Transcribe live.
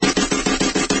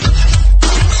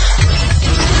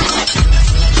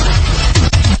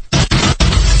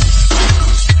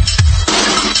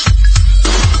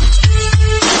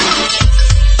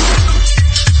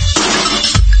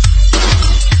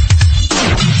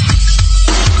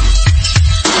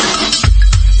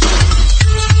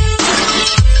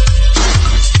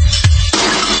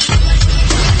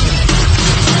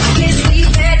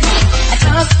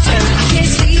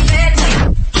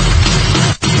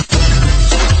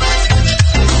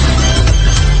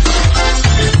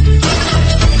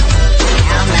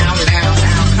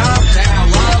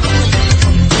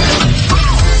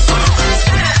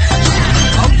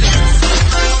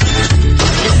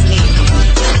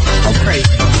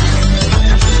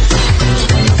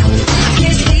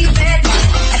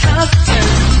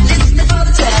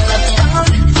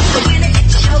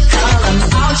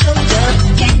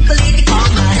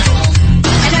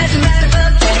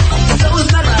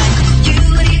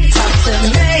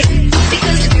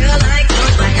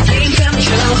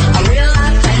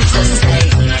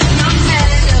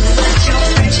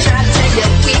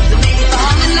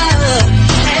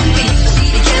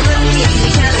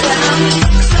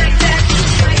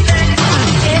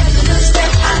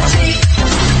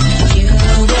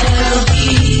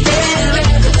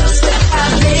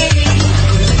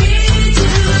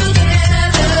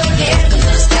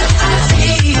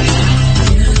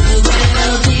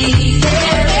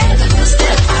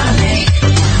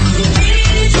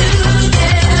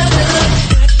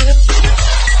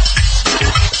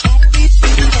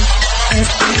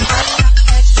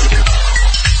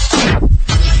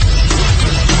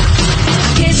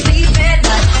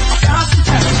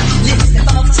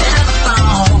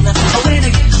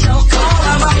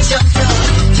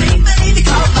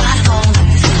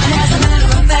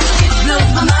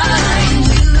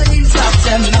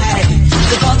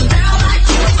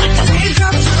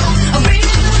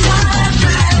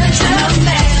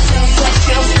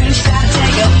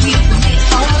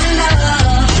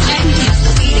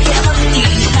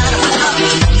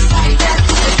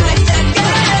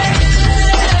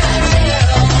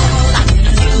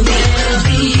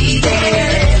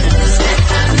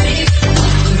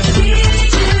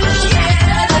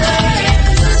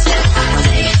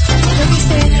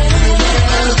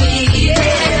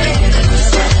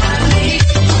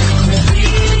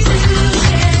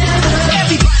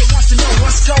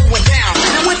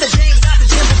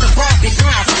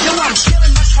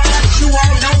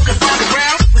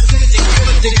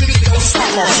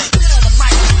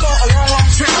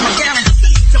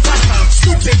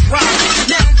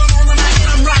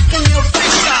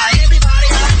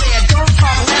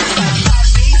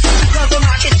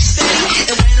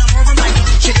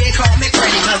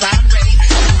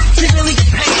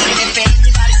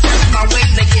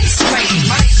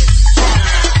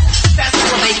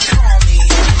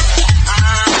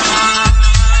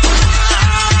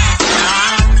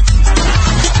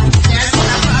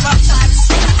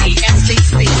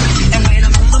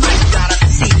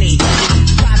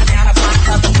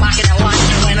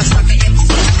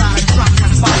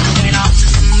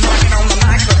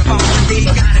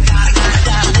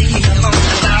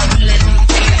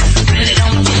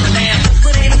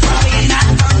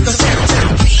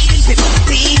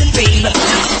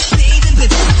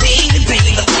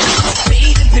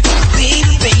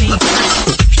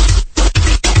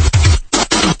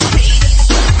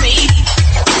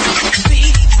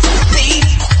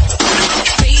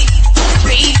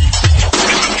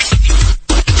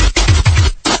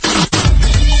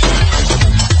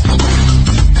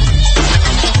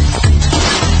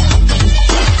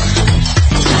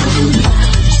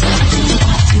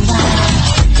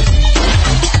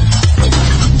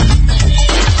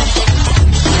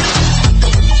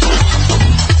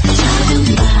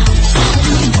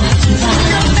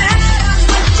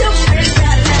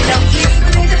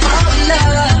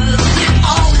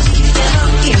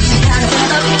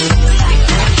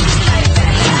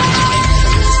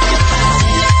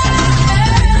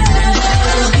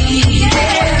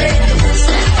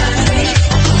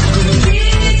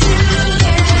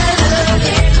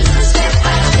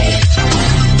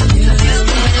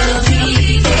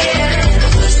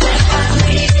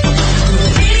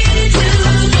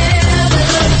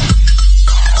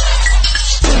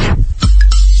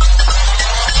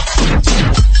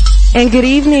And good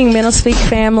evening, Mental Speak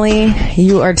family.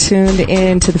 You are tuned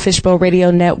in to the Fishbowl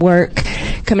Radio Network,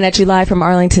 coming at you live from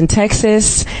Arlington,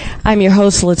 Texas. I'm your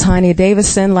host, Latanya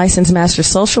Davison, licensed master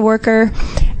social worker.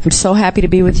 I'm so happy to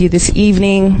be with you this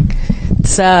evening.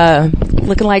 It's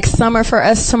looking like summer for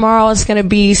us tomorrow. It's going to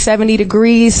be 70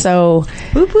 degrees, so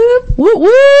whoop, whoop, whoop,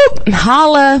 whoop,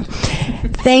 holla.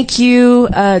 Thank you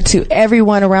to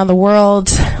everyone around the world,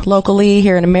 locally,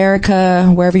 here in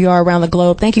America, wherever you are around the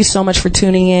globe. Thank you so much for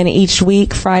tuning in each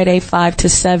week, Friday, 5 to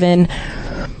 7,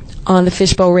 on the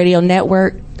Fishbowl Radio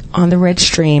Network, on the Red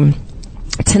Stream.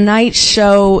 Tonight's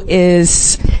show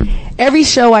is, every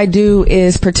show I do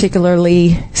is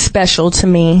particularly special to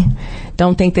me.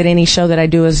 Don't think that any show that I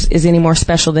do is any more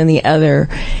special than the other.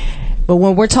 But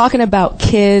when we're talking about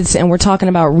kids and we're talking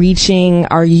about reaching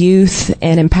our youth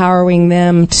and empowering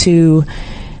them to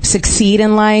succeed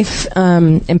in life,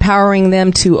 empowering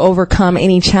them to overcome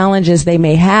any challenges they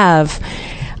may have,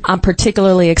 I'm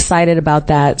particularly excited about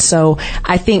that. So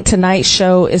I think tonight's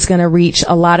show is going to reach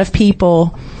a lot of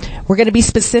people. We're going to be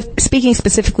speaking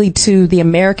specifically to the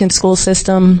American school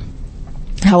system.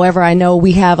 However, I know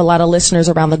we have a lot of listeners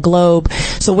around the globe.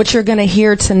 So what you're going to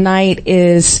hear tonight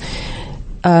is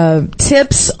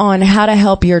tips on how to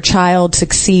help your child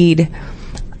succeed,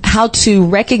 how to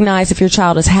recognize if your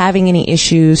child is having any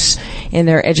issues in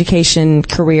their education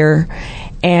career,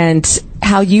 and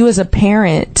how you as a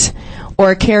parent or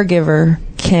a caregiver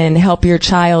can help your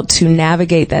child to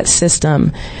navigate that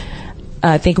system.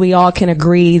 I think we all can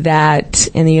agree that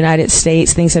in the United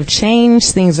States, things have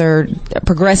changed. Things are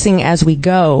progressing as we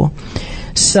go.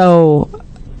 So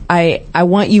I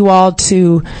want you all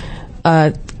to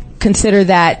consider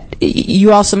that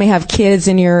you also may have kids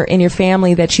in your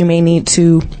family that you may need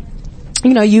to,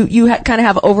 you kind of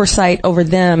have oversight over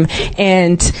them,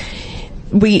 and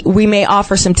we may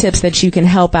offer some tips that you can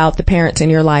help out the parents in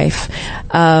your life.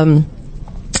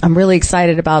 I'm really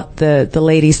excited about the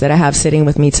ladies that I have sitting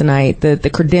with me tonight. The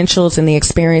credentials and the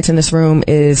experience in this room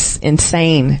is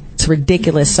insane. It's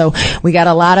ridiculous. So we got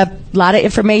a lot of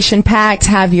information packed.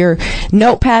 Have your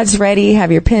notepads ready,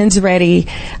 have your pens ready,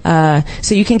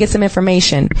 so you can get some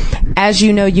information. As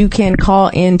you know, you can call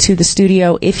into the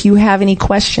studio if you have any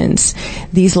questions.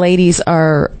 These ladies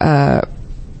are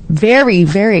very,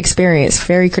 very experienced,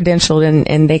 very credentialed,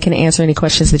 and they can answer any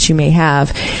questions that you may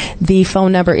have. The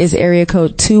phone number is area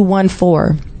code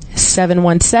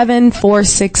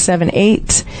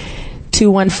 214-717-4678.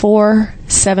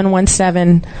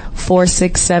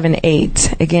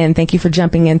 214-717-4678. Again, thank you for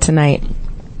jumping in tonight.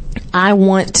 I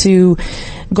want to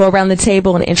go around the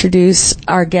table and introduce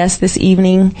our guest this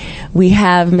evening. We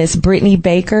have Miss Brittany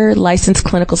Baker, licensed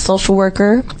clinical social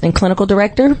worker and clinical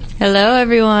director. Hello,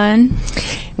 everyone.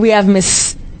 We have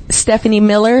Miss Stephanie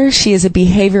Miller. She is a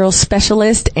behavioral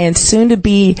specialist and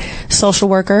soon-to-be social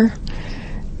worker.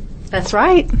 That's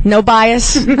right. No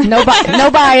bias. No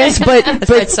bias, but that's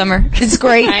right, Summer. It's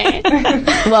great.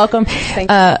 Welcome.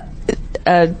 Thank you.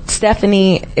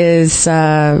 Stephanie is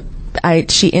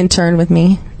she interned with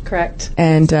me. Correct.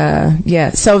 And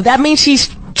so that means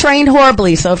she's trained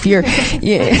horribly. So if you're if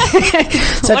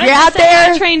you're out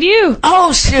there, I trained you.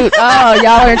 Oh shoot! Oh,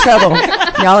 y'all are in trouble.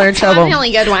 I'm the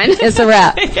only good one. It's a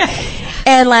wrap.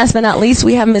 And last but not least,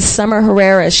 we have Miss Summer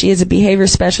Herrera. She is a behavior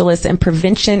specialist and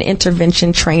prevention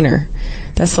intervention trainer.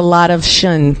 That's a lot of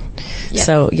shun. Yeah.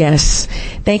 So yes,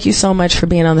 thank you so much for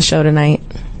being on the show tonight.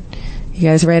 You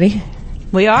guys ready?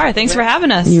 We are. Thanks for having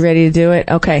us. You ready to do it?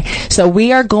 Okay. So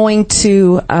we are going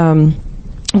to we're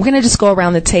going to just go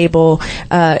around the table,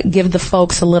 give the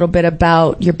folks a little bit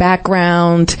about your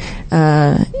background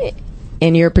in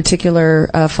your particular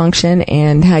function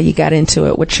and how you got into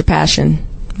it. What's your passion?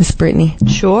 Miss Brittany.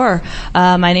 Sure.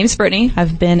 My name's Brittany.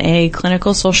 I've been a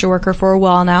clinical social worker for a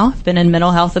while now. I've been in mental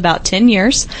health about 10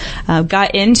 years.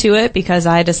 Got into it because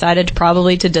I decided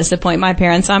probably to disappoint my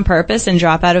parents on purpose and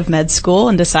drop out of med school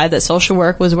and decide that social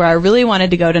work was where I really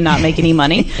wanted to go to not make any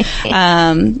money. But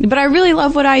I really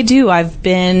love what I do. I've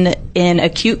been in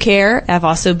acute care. I've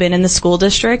also been in the school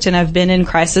district, and I've been in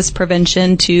crisis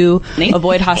prevention to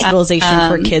avoid hospitalization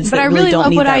for kids that really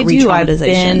don't need that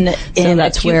re-traumatization. I've been in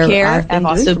acute care. I've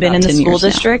also been in the school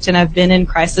district, and I've been in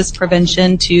crisis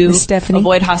prevention to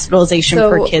avoid hospitalization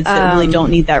for kids that really don't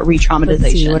need that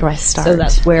re-traumatization. Where do I start? So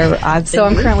that's where I've been. So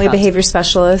I'm currently a behavior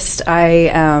specialist.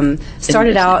 I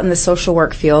started out in the social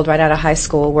work field right out of high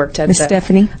school, worked at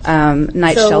the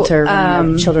night shelter,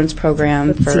 children's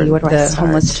program for the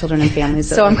homeless children and families.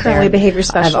 So I'm currently a behavior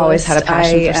specialist. I've always had a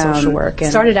passion for social work.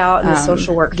 And started out in the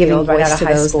social work field right out of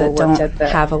high school, that don't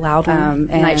have a loud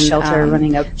night shelter,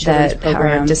 running a children's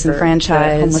program,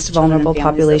 disenfranchised, homeless, vulnerable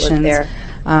populations.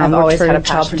 I've always had a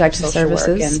Child Protective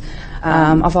Services.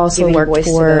 I've also worked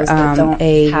for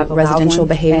a residential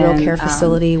behavioral care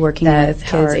facility working with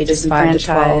kids ages 5 to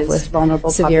 12 with vulnerable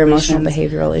severe emotional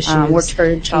behavioral issues. Worked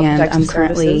for Child Protective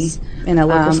Services. In a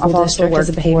local school district as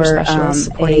a behavior specialist,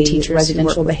 supporting teachers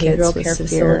residential behavioral care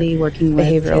facility, working with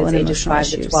behavioral and ages 5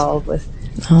 to 12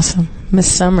 with. Awesome.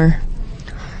 Miss Summer.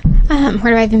 Where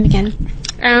do I even begin?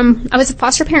 I was a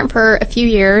foster parent for a few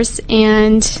years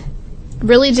and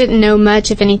really didn't know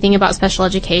much, if anything, about special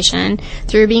education.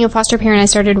 Through being a foster parent, I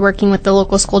started working with the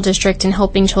local school district and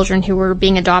helping children who were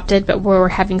being adopted but were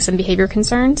having some behavior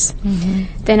concerns.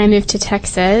 Mm-hmm. Then I moved to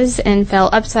Texas and fell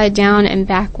upside down and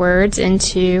backwards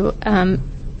into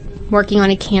working on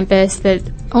a campus that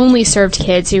only served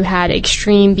kids who had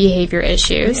extreme behavior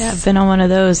issues. Yeah, I've been on one of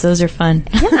those. Those are fun.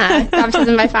 Yeah,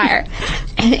 baptism by fire.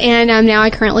 And now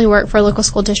I currently work for a local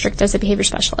school district as a behavior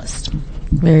specialist.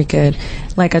 Very good.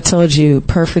 Like I told you,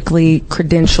 perfectly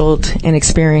credentialed and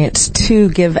experienced to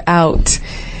give out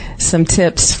some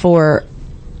tips for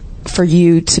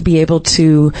you to be able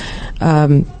to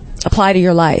apply to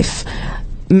your life.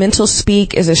 Mental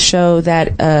Speak is a show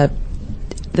that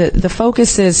the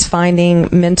focus is finding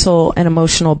mental and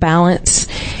emotional balance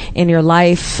in your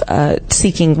life,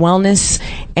 seeking wellness.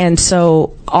 And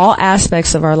so all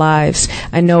aspects of our lives,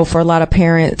 I know for a lot of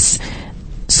parents,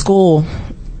 school,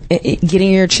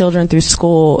 getting your children through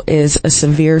school is a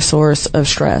severe source of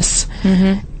stress.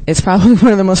 Mm-hmm. It's probably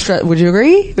one of the most stress. Would you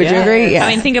agree? Would you agree? Yeah. I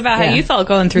mean, think about how you felt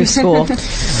going through school.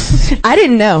 I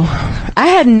didn't know. I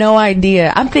had no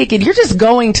idea. I'm thinking, you're just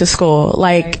going to school.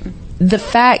 Like, the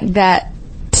fact that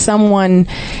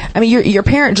your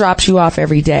parent drops you off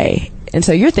every day. And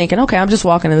so you're thinking, okay, I'm just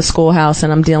walking in the schoolhouse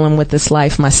and I'm dealing with this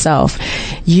life myself.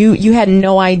 You had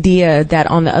no idea that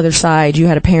on the other side you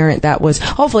had a parent that was,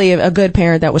 hopefully a good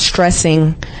parent that was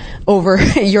stressing over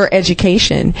your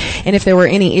education. And if there were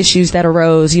any issues that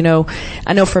arose, I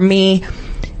know for me,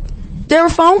 there were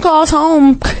phone calls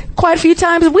home quite a few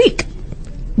times a week.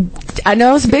 I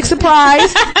know it's a big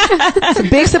surprise. It's a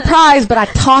big surprise, but I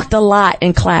talked a lot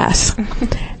in class.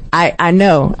 I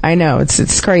know.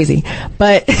 It's crazy.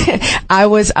 But I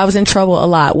was in trouble a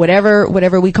lot. Whatever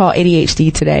we call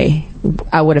ADHD today,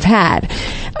 I would have had.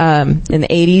 In the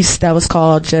 80s, that was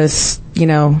called just,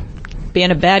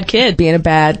 being a bad kid. Being a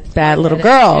bad little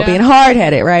girl. Yeah. Being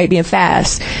hard-headed, right? Being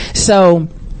fast. So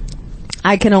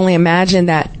I can only imagine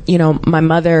that, my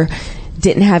mother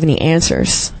didn't have any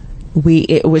answers.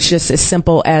 It was just as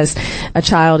simple as a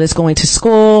child is going to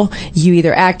school, you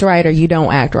either act right or you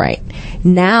don't act right.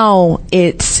 Now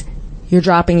it's, you're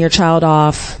dropping your child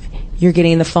off, you're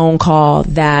getting the phone call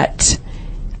that,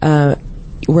 we're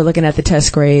looking at the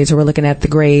test grades, or we're looking at the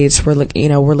grades, we're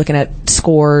looking at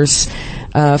scores,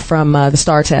 from, the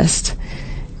STAR test.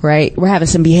 Right? We're having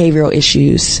some behavioral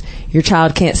issues. Your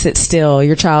child can't sit still.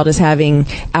 Your child is having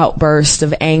outbursts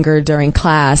of anger during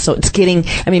class. So it's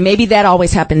maybe that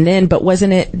always happened then, but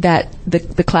wasn't it that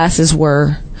the classes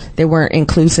weren't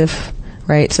inclusive,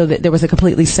 right? So that there was a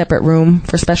completely separate room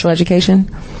for special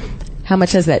education? How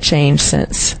much has that changed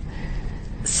since?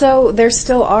 So there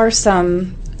still are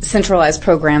some centralized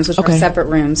programs, which are separate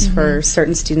rooms for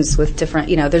certain students with different,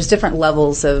 there's different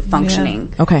levels of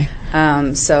functioning. Yeah. Okay.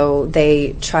 So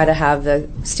they try to have the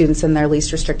students in their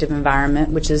least restrictive environment,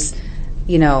 which is,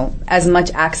 as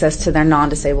much access to their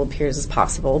non-disabled peers as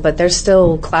possible. But there's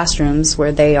still classrooms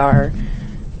where they are,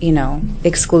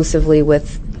 exclusively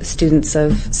with students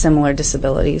of similar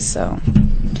disabilities. So.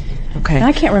 Okay. And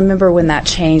I can't remember when that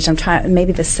changed.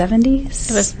 Maybe the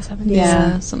 70s? It was the 70s.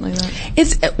 Yeah, something like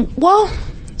that.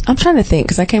 I'm trying to think,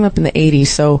 because I came up in the 80s,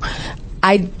 so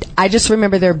I just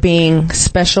remember there being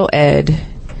special ed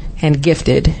and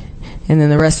gifted, and then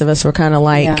the rest of us were kind of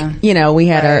like, we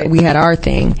had our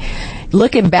thing.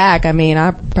 Looking back,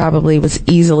 I probably was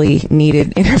easily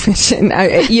needed intervention.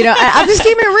 I'm just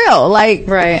keeping it real. Like,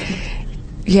 right.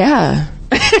 Yeah.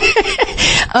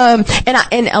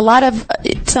 And a lot of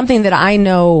something that I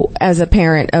know as a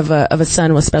parent of a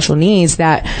son with special needs,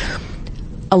 that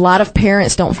a lot of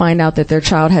parents don't find out that their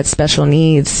child had special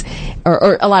needs,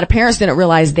 or a lot of parents didn't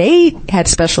realize they had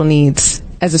special needs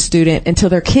as a student until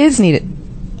their kids needed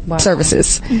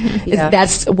services. Mm-hmm. Yeah.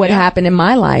 That's what happened in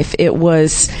my life. It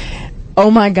was, oh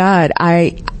my God,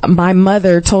 my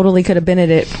mother totally could have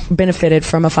benefited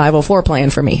from a 504 plan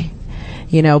for me,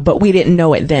 but we didn't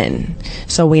know it then,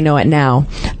 so we know it now.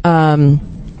 How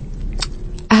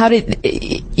did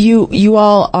you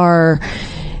all are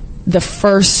the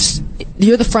first?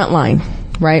 You're the front line,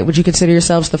 right? Would you consider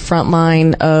yourselves the front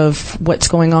line of what's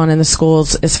going on in the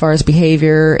schools as far as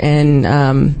behavior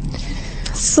and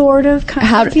Sort of,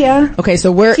 kind of, yeah. Okay,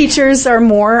 so teachers are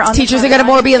more on teachers are going to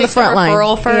more be in the front line.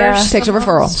 Referral first. Takes a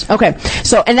referral. Okay,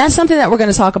 so and that's something that we're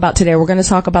going to talk about today. We're going to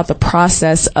talk about the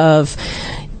process of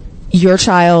your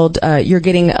child. You're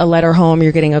getting a letter home,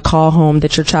 you're getting a call home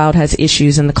that your child has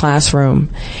issues in the classroom,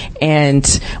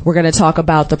 and we're going to talk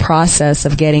about the process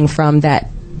of getting from that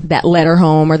letter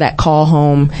home or that call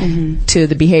home to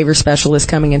the behavior specialist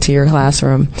coming into your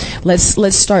classroom.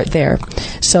 Let's start there.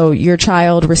 So your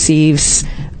child receives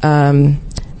a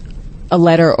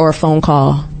letter or a phone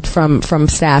call from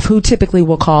staff. Who typically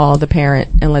will call the parent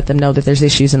and let them know that there's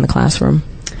issues in the classroom?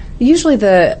 Usually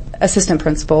the assistant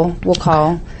principal will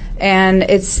call, and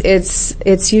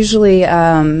it's usually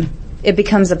it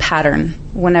becomes a pattern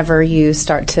whenever you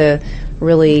start to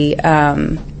really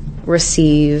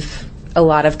receive a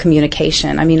lot of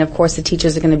communication. I mean, of course, the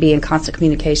teachers are going to be in constant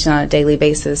communication on a daily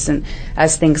basis and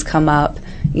as things come up,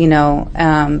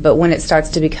 but when it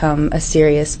starts to become a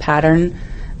serious pattern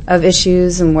of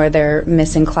issues and where they're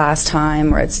missing class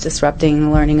time or it's disrupting the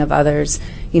learning of others,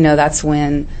 that's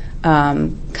when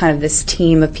kind of this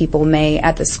team of people may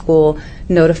at the school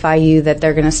notify you that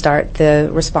they're going to start the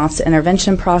response to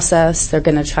intervention process. They're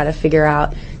going to try to figure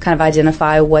out, kind of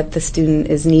identify what the student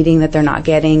is needing that they're not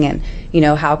getting, and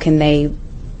how can they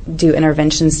do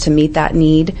interventions to meet that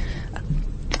need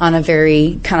on a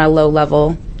very kind of low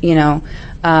level,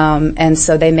 and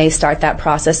so they may start that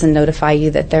process and notify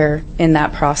you that they're in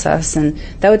that process. And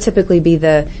that would typically be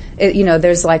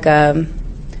there's like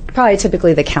probably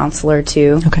typically the counselor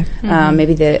too. Okay.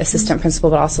 Maybe the assistant principal,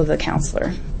 but also the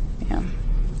counselor. Yeah.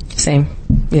 Same.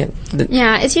 Yeah.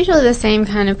 Yeah, it's usually the same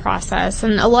kind of process.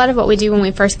 And a lot of what we do when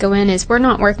we first go in is we're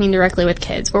not working directly with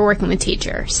kids. We're working with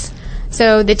teachers.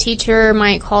 So the teacher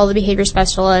might call the behavior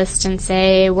specialist and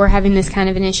say, we're having this kind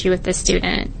of an issue with this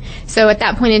student. So at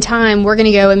that point in time, we're going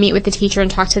to go and meet with the teacher and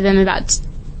talk to them about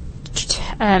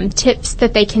tips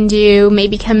that they can do,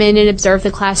 maybe come in and observe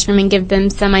the classroom and give them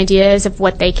some ideas of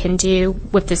what they can do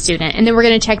with the student. And then we're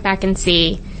going to check back and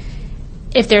see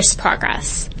if there's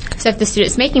progress. So if the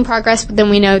student's making progress, then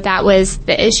we know that was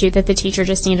the issue, that the teacher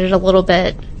just needed a little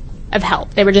bit of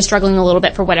help. They were just struggling a little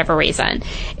bit for whatever reason.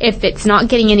 If it's not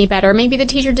getting any better, maybe the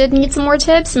teacher did need some more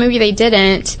tips, maybe they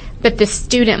didn't, but the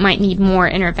student might need more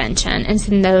intervention, and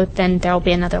so then there'll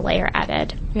be another layer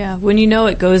added. Yeah, when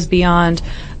it goes beyond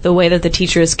the way that the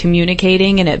teacher is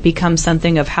communicating and it becomes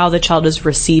something of how the child is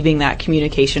receiving that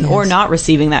communication or not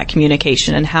receiving that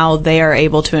communication, and how they are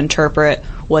able to interpret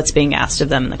what's being asked of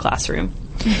them in the classroom.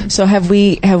 So have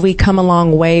we come a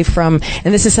long way from,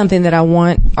 and this is something that I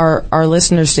want our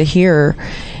listeners to hear,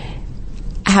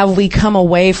 have we come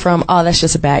away from, oh, that's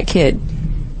just a bad kid?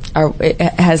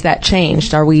 Has that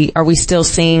changed? Are we still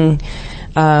seeing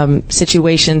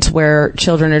situations where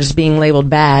children are just being labeled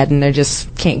bad and they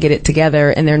just can't get it together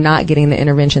and they're not getting the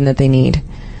intervention that they need?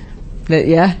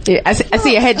 Yeah, I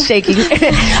see your head shaking.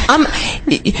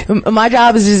 My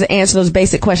job is just to answer those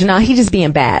basic questions. No, he's just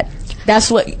being bad.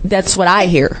 That's what I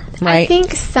hear, right? I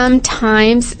think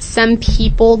sometimes some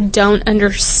people don't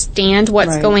understand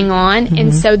what's going on,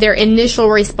 and so their initial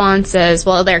response is,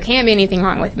 well, there can't be anything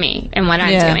wrong with me and what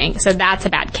I'm doing, so that's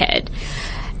a bad kid.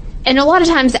 And a lot of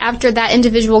times after that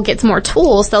individual gets more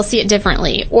tools, they'll see it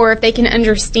differently. Or if they can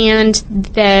understand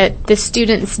that the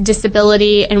student's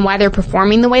disability and why they're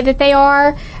performing the way that they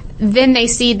are, then they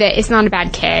see that it's not a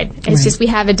bad kid. It's just we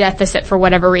have a deficit for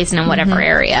whatever reason in whatever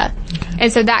area. Okay.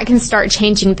 And so that can start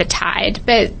changing the tide.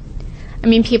 But, I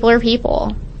mean, people are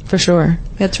people. For sure.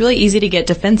 It's really easy to get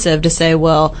defensive to say,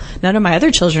 well, none of my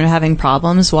other children are having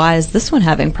problems. Why is this one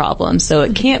having problems? So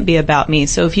it can't be about me.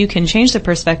 So if you can change the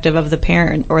perspective of the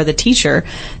parent or the teacher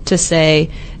to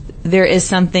say, there is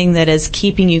something that is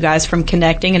keeping you guys from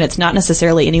connecting, and it's not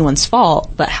necessarily anyone's fault,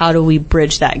 but how do we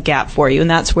bridge that gap for you? And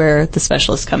that's where the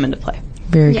specialists come into play.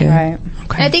 Very good. Right.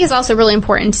 Okay. I think it's also really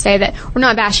important to say that we're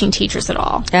not bashing teachers at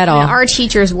all. At all. Our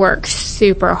teachers work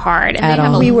super hard, and at they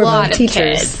have all. a lot of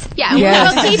kids. Yeah,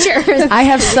 yes. we're teachers. I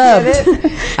have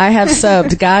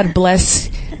subbed. God bless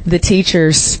the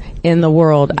teachers in the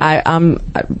world. I no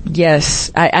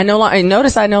longer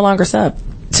notice. I no longer sub.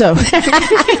 So,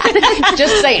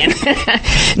 just saying.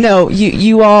 No,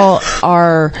 you all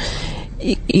are,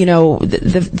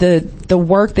 the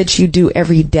work that you do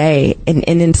every day, and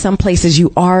in some places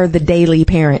you are the daily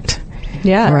parent.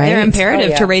 Yeah, right? They're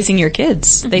imperative to raising your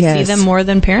kids. They see them more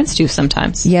than parents do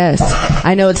sometimes. Yes.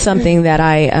 I know it's something that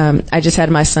I just had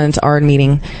my son's ARD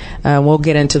meeting. We'll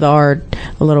get into the ARD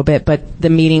a little bit, but the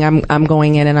meeting I'm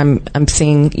going in and I'm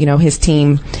seeing, his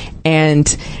team,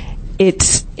 and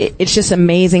it's just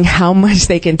amazing how much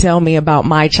they can tell me about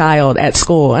my child at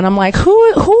school. And I'm like,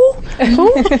 who?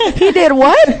 He did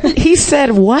what? He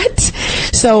said what?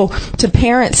 So to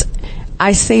parents,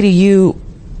 I say to you,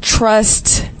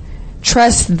 trust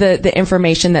the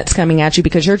information that's coming at you,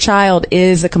 because your child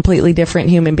is a completely different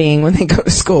human being when they go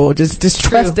to school. Just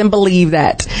trust and believe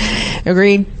that.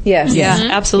 Agreed? Yes. Yeah,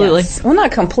 absolutely. Yes. Well,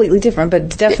 not completely different,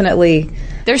 but definitely.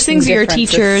 There's things that your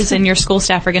teachers and your school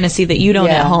staff are going to see that you don't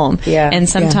at home. Yeah. And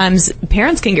sometimes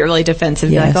parents can get really defensive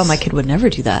and be like, oh, my kid would never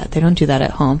do that. They don't do that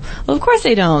at home. Well, of course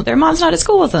they don't. Their mom's not at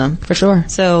school with them. For sure.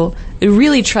 So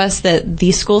really trust that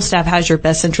the school staff has your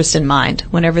best interest in mind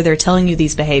whenever they're telling you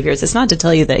these behaviors. It's not to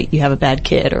tell you that you have a bad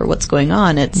kid or what's going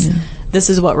on. It's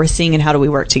this is what we're seeing and how do we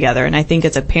work together. And I think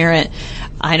as a parent,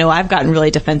 I know I've gotten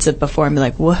really defensive before and be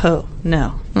like, whoa,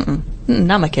 no,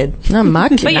 not my kid. Not my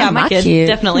kid. But yeah, my kid.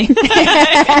 Definitely.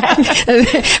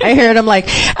 I hear it. I'm like,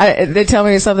 they tell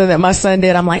me something that my son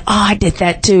did. I'm like, oh, I did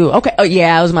that too. Okay. Oh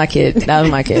yeah, that was my kid. That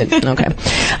was my kid. Okay.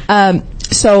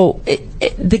 So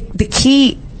the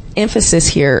key emphasis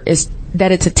here is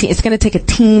that it's going to take a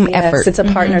team effort. It's a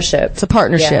partnership. It's a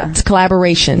partnership. Yeah. It's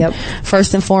collaboration.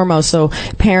 First and foremost. So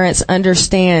parents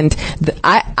understand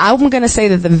I'm going to say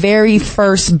that the very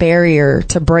first barrier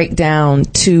to break down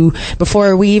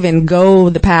before we even go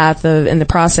the path of, in the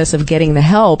process of getting the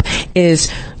help,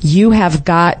 is you have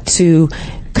got to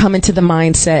come into the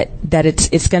mindset that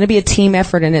it's going to be a team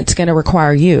effort, and it's going to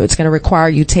require you. It's going to require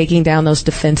you taking down those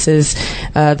defenses.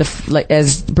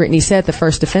 As Brittany said, the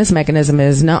first defense mechanism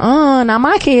is, not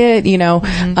my kid, Be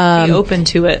open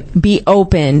to it. Be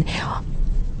open.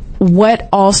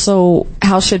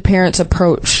 How should parents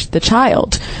approach the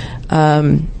child?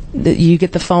 You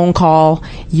get the phone call,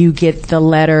 you get the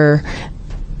letter.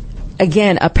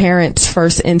 Again, some parents'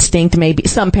 first instinct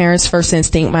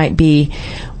might be,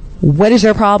 what is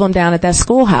your problem down at that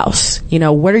schoolhouse?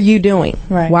 What are you doing?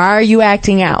 Right. Why are you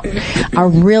acting out? I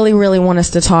really, really want us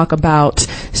to talk about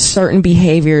certain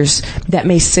behaviors that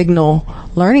may signal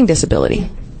learning disability.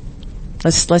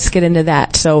 Let's get into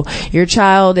that. So your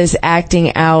child is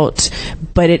acting out,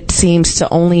 but it seems to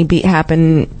only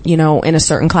happen, in a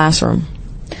certain classroom.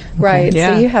 Right.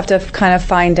 Yeah. So you have to kind of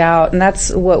find out, and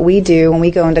that's what we do when we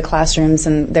go into classrooms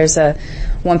and there's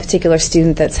one particular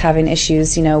student that's having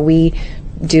issues. We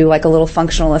do like a little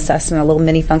functional assessment, a little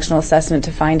mini functional assessment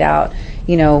to find out,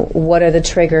 what are the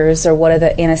triggers or what are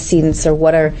the antecedents or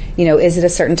what are, is it a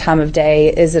certain time of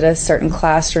day? Is it a certain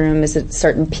classroom? Is it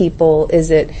certain people?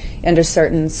 Is it under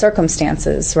certain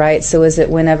circumstances, right? So is it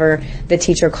whenever the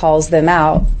teacher calls them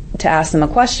out to ask them a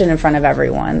question in front of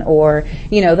everyone or,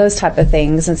 those type of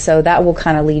things. And so that will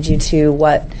kind of lead you to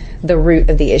what the root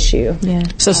of the issue. Yeah.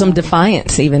 So some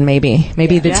defiance even maybe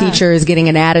the teacher is getting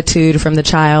an attitude from the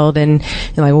child and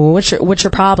you're like, well, what's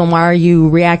your problem? Why are you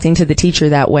reacting to the teacher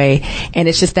that way? And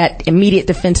it's just that immediate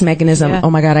defense mechanism. Oh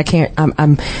my God, I can't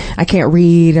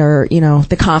read, or,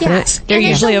 the confidence. They're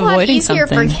usually avoiding something.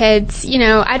 It's easier for kids.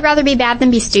 I'd rather be bad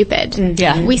than be stupid.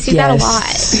 Yeah. We see that a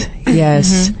lot.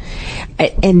 Yes.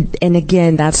 And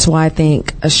again, that's why I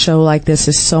think a show like this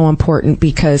is so important,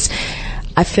 because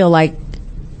I feel like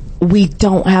we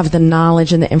don't have the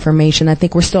knowledge and the information. I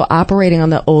think we're still operating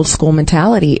on the old school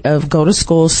mentality of go to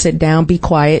school, sit down, be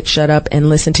quiet, shut up, and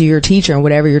listen to your teacher, and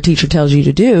whatever your teacher tells you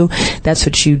to do, that's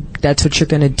what you're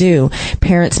going to do.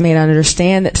 Parents may not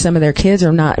understand that some of their kids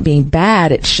are not being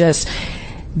bad. It's just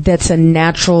that's a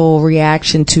natural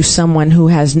reaction to someone who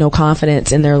has no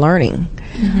confidence in their learning.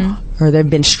 Or they've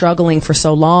been struggling for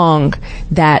so long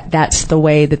that that's the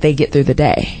way that they get through the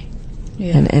day.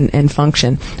 And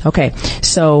function. Okay,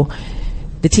 so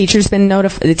the teacher's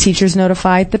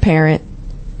notified the parent,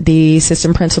 the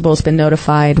assistant principal's been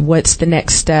notified. What's the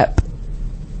next step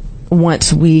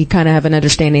once we kind of have an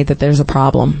understanding that there's a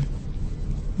problem?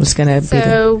 What's going to be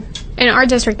in our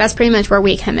district, that's pretty much where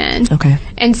we come in. Okay.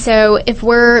 And so if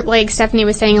we're, like Stephanie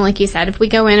was saying, like you said, if we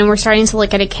go in and we're starting to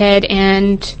look at a kid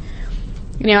and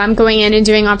I'm going in and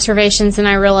doing observations and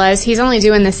I realize he's only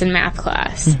doing this in math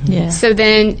class. Yeah. So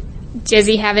then does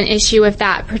he have an issue with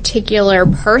that particular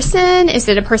person? Is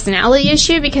it a personality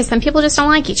issue? Because some people just don't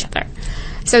like each other.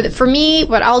 So for me,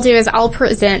 what I'll do is I'll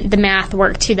present the math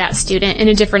work to that student in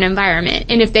a different environment.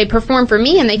 And if they perform for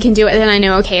me and they can do it, then I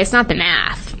know, okay, it's not the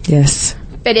math. Yes.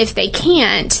 But if they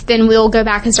can't, then we'll go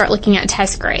back and start looking at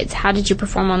test grades. How did you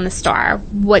perform on the STAR?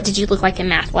 What did you look like in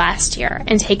math last year?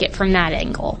 And take it from that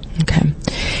angle. Okay.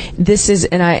 This is,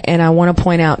 and I want to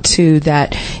point out too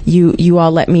that you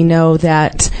all let me know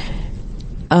that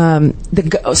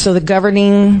the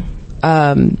governing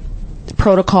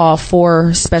protocol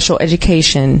for special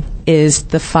education is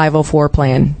the 504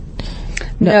 plan.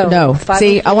 No.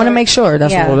 See, I want to make sure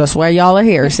that's why y'all are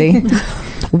here. See,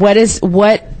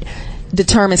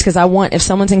 determines, because I want, if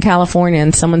someone's in California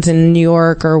and someone's in New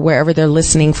York or wherever they're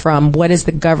listening from, what is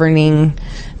the governing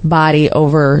body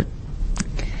over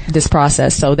this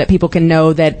process, so that people can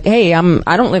know that, hey, I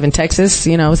don't live in Texas,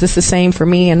 is this the same for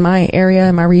me in my area,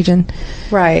 in my region?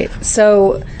 Right.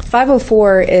 So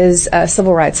 504 is a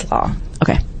civil rights law.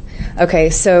 Okay,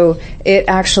 so it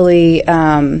actually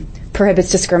prohibits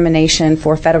discrimination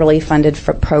for federally funded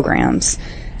programs.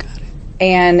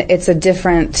 And it's a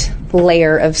different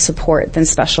layer of support than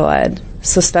special ed.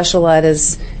 So special ed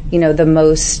is, the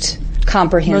most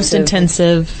comprehensive. Most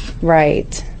intensive.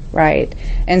 Right.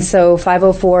 And so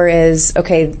 504 is,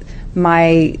 okay,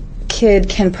 my kid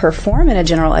can perform in a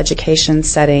general education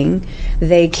setting.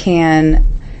 They can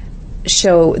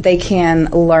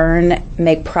learn,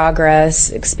 make progress,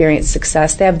 experience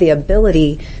success. They have the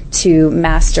ability to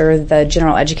master the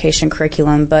general education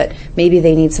curriculum, but maybe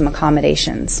they need some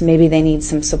accommodations. Maybe they need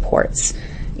some supports,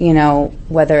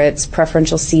 whether it's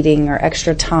preferential seating or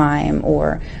extra time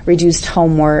or reduced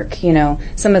homework,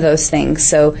 some of those things.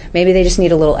 So maybe they just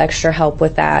need a little extra help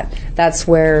with that. That's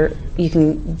where you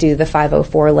can do the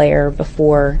 504 layer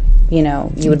before you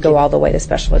would go all the way to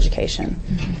special education.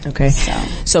 Okay.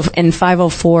 So in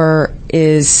 504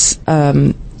 is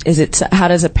it, how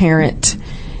does the parent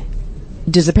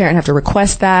have to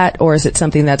request that, or is it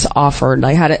something that's offered?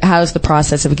 Like how's the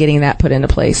process of getting that put into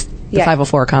place? The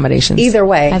 504 accommodations? Either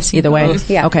way. Either way?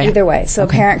 Yeah. Okay. Either way. So a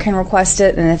parent can request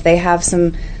it, and if they have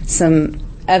some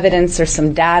evidence or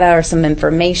some data or some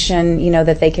information,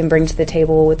 that they can bring to the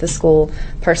table with the school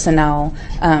personnel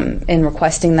in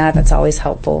requesting that, that's always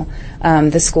helpful.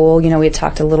 The school, we had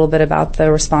talked a little bit about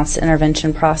the response to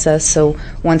intervention process. So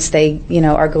once they,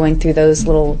 are going through those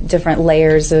little different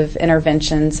layers of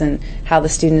interventions and how the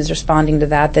student is responding to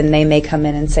that, then they may come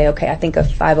in and say, okay, I think a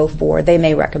 504, they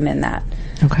may recommend that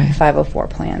 504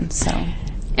 plan. So,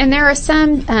 and there are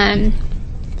some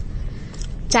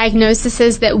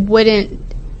diagnoses that wouldn't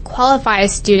qualify a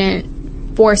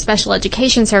student for special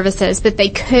education services, but they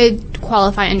could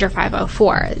qualify under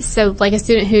 504. So like a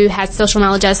student who has social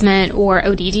maladjustment or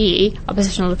ODD,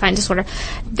 oppositional defiant disorder,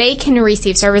 they can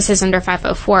receive services under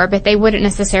 504, but they wouldn't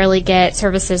necessarily get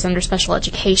services under special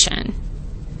education.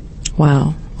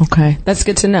 Wow. Okay. That's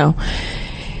good to know.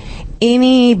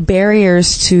 Any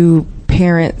barriers to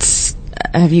parents?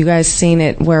 Have you guys seen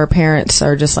it where parents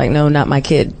are just like, no, not my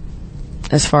kid,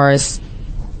 as far as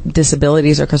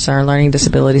disabilities are concerned, learning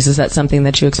disabilities? Is that something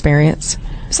that you experience?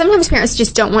 Sometimes parents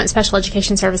just don't want special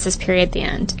education services, period, at the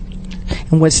end.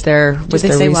 And what's their Do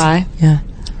they say why? Yeah.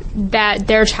 That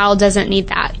their child doesn't need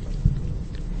that.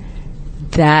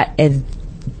 That's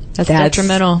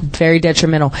detrimental. Very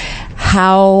detrimental.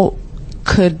 How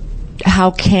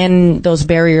can those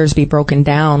barriers be broken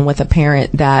down with a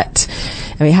parent that,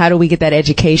 how do we get that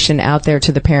education out there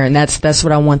to the parent? That's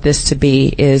what I want this to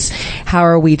be, is how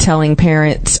are we telling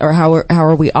parents, or how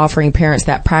are we offering parents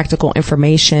that practical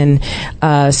information,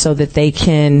 so that they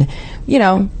can,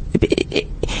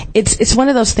 it's one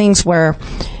of those things where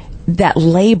that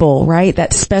label, right?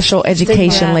 That special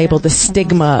education label, the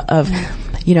stigma of,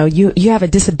 you have a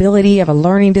disability, you have a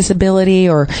learning disability,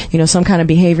 or, some kind of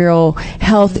behavioral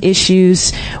health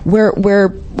issues, where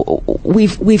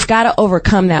we've got to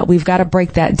overcome that. We've got to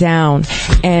break that down.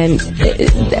 And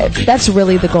that's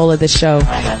really the goal of this show.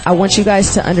 I want you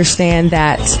guys to understand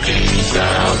that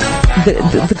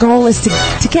the goal is to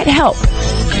get help,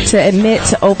 to admit,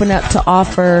 to open up, to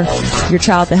offer your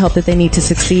child the help that they need to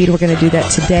succeed. We're going to do that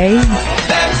today.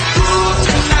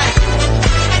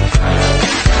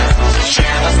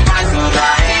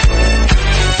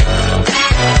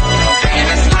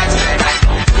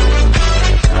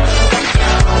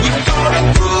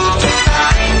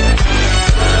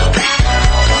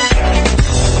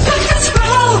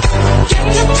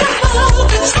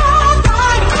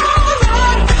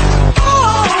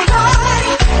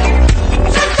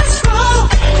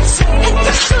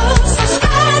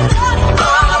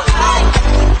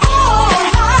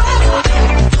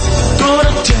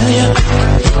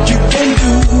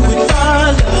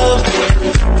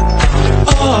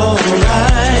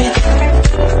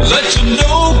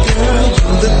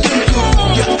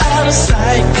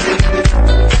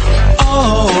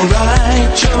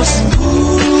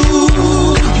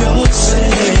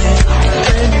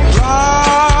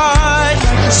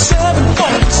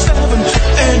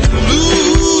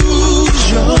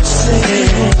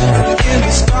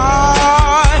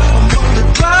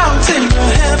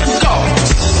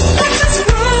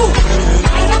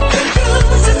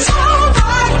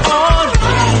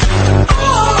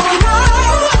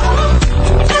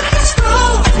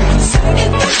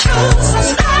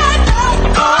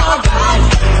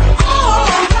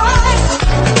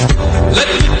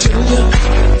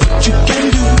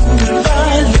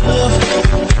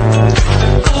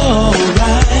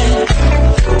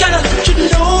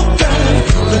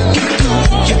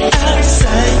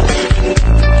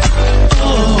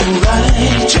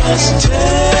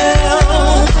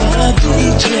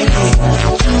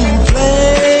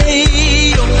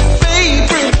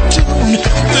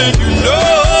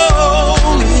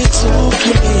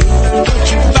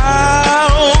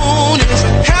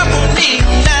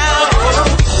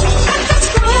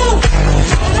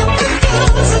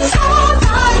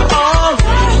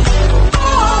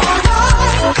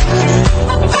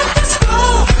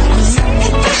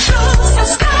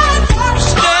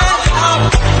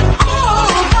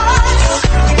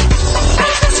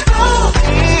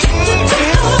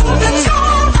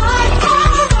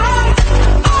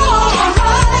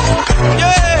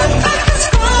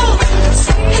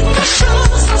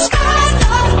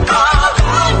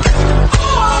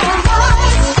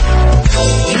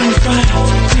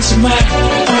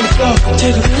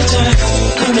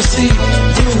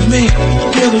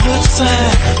 the good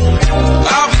side.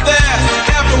 I'll be there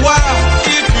after a while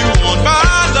if you want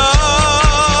my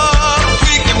love.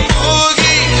 We can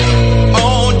boogie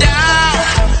on down,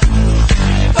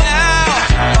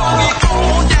 down, boogie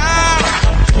on down,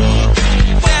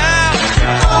 down,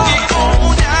 boogie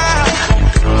on down,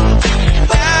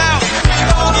 down,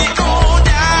 boogie on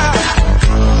down,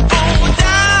 on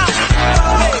down.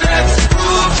 Let's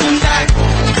move tonight.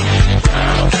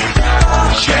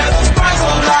 Share the spice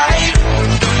of life.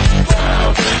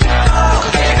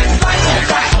 Baby, slice it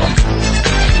right.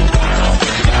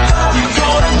 You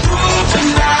gonna move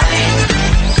tonight.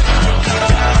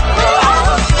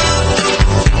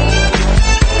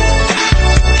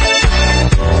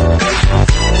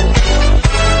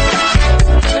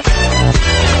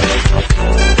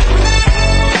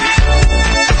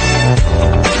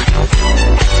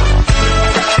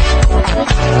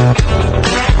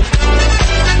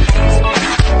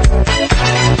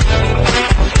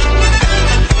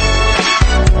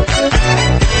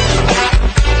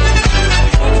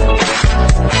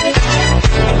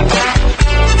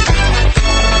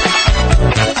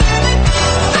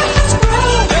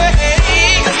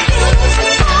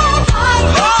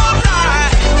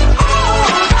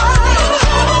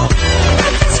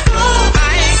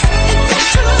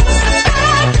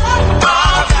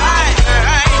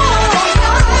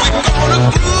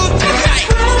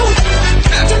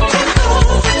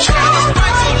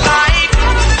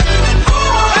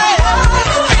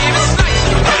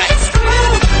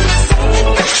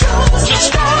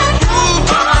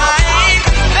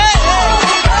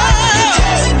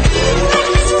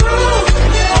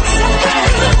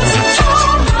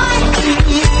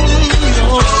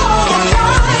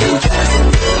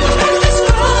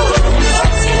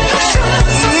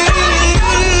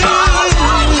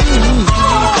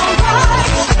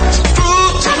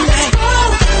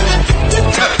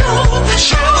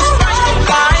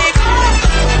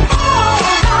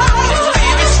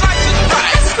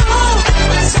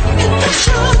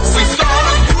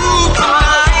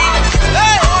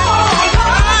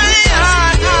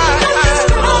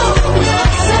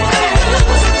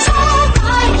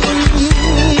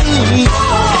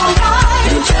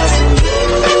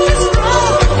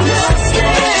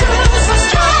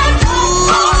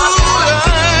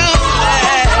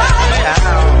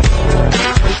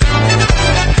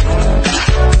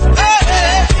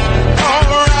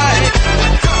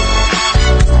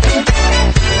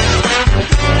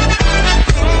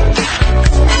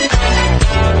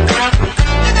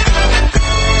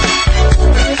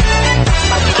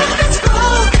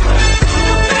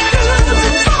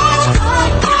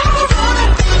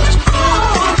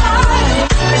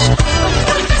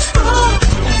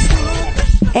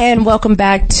 And welcome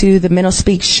back to the Mental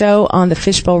Speak Show on the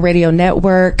Fishbowl Radio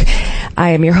Network.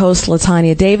 I am your host,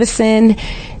 LaTanya Davison,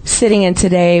 sitting in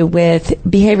today with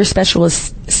behavior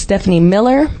specialist Stephanie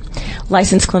Miller,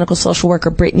 licensed clinical social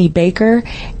worker Brittany Baker,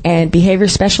 and behavior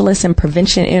specialist and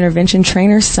prevention intervention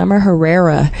trainer Summer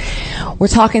Herrera. We're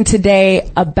talking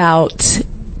today about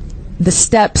the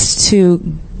steps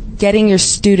to getting your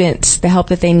students the help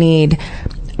that they need,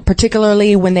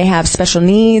 particularly when they have special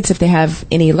needs, if they have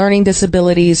any learning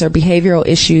disabilities or behavioral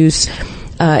issues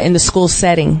in the school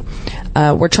setting.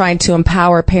 We're trying to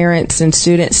empower parents and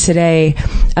students today,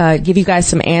 give you guys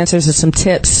some answers and some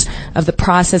tips of the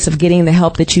process of getting the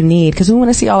help that you need, because we want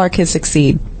to see all our kids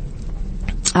succeed.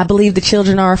 I believe the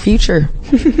children are our future.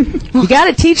 You got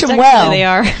to teach them well. They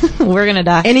are. We're going to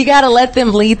die. And you got to let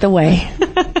them lead the way.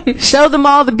 Show them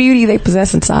all the beauty they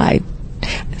possess inside.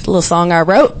 It's a little song I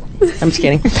wrote. I'm just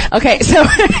kidding. Okay, so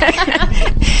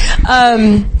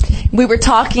we were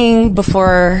talking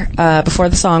before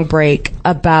the song break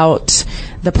about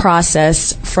the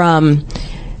process from,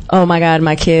 oh my God,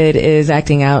 my kid is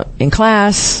acting out in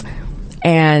class,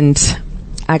 and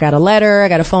I got a letter, I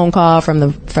got a phone call from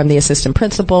the assistant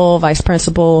principal, vice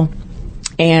principal,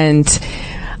 and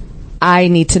I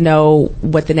need to know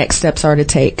what the next steps are to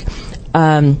take.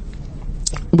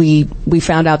 We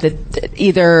found out that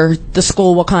either the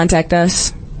school will contact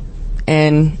us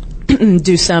and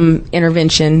do some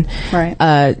intervention, right,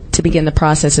 to begin the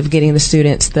process of getting the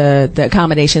students the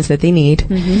accommodations that they need.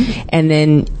 Mm-hmm. And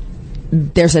then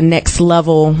there's a next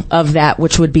level of that,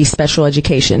 which would be special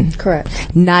education. Correct.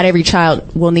 Not every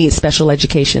child will need special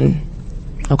education.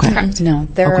 Okay. Correct. No,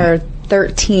 there are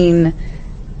 13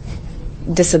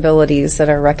 disabilities that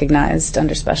are recognized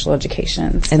under special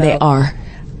education. And they are.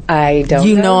 I don't know.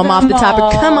 You know them off the top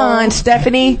of... Come on,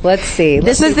 Stephanie. Let's see.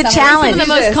 This is the challenge. This is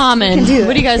the most common.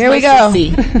 What do you guys Here we go.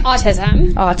 See?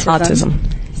 Autism.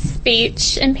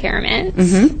 Speech impairment.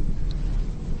 Mm-hmm.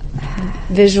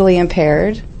 Visually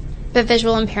impaired. But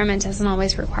visual impairment doesn't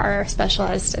always require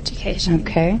specialized education.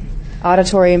 Okay.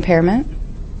 Auditory impairment.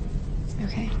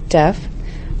 Okay. Deaf.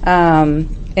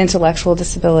 Intellectual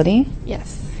disability.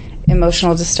 Yes.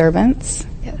 Emotional disturbance.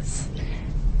 Yes.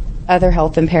 Other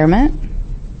health impairment.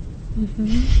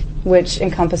 Which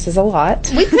encompasses a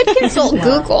lot. We could consult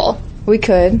Google. We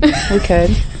could.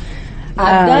 I've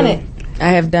done it.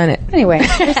 I have done it. Anyway,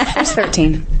 there's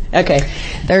 13. Okay.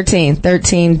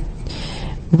 13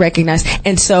 recognized.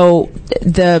 And so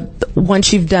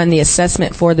once you've done the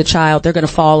assessment for the child, they're going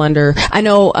to fall under, I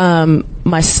know,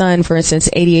 my son, for instance,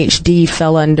 ADHD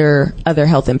fell under other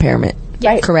health impairment.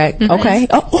 Right. Correct. Mm-hmm. Okay.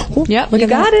 Oh, yeah, you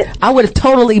got it. I would have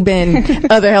totally been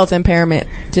other health impairment.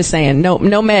 Just saying. No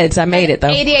meds. I made it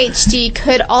though. ADHD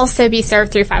could also be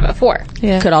served through 504.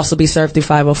 Yeah. Could also be served through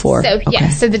 504. So,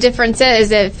 yes. So the difference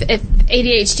is if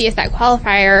ADHD is that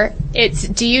qualifier, it's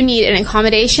do you need an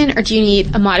accommodation or do you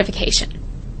need a modification?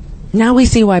 Now we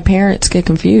see why parents get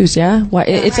confused, yeah? Why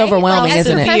it's overwhelming,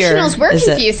 isn't it? As professionals, we're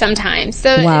confused sometimes.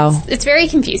 So it's very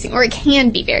confusing, or it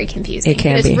can be very confusing. It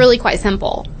can be. It's really quite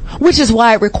simple. Which is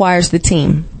why it requires the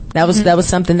team. That was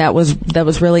something that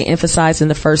was really emphasized in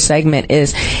the first segment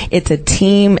is it's a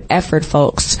team effort,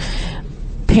 folks.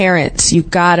 Parents, you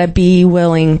gotta be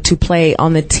willing to play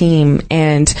on the team,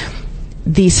 and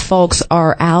these folks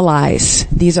are allies.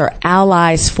 These are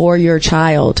allies for your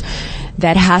child.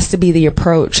 That has to be the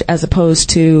approach, as opposed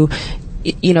to,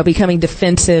 becoming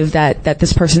defensive that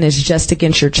this person is just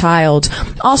against your child.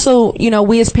 Also,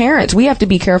 we as parents, we have to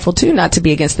be careful too not to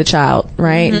be against the child,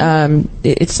 right?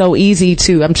 It's so easy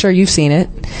to, I'm sure you've seen it.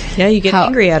 Yeah, you get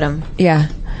angry at them. Yeah.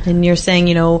 And you're saying,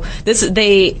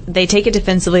 they take it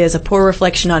defensively as a poor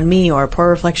reflection on me or a poor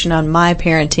reflection on my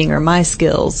parenting or my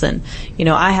skills. And,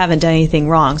 I haven't done anything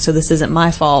wrong, so this isn't my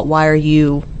fault. Why are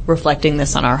you reflecting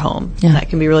this on our home? Yeah. And that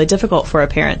can be really difficult for a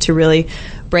parent to really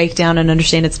break down and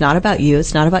understand it's not about you.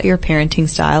 It's not about your parenting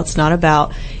style. It's not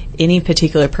about any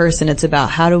particular person. It's about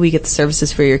how do we get the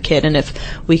services for your kid. And if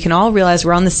we can all realize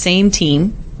we're on the same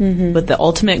team with the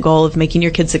ultimate goal of making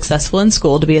your kid successful in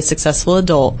school to be a successful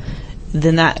adult,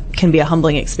 then that can be a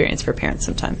humbling experience for parents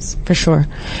sometimes. For sure.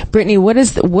 Brittany, what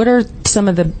are some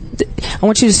of I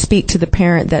want you to speak to the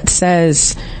parent that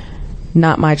says,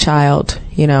 not my child,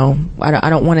 I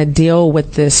don't want to deal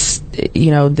with this,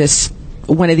 this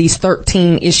one of these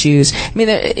 13 issues. I mean,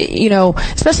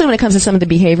 especially when it comes to some of the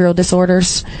behavioral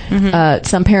disorders,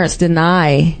 some parents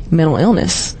deny mental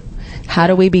illness. How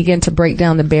do we begin to break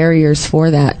down the barriers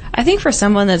for that? I think for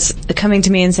someone that's coming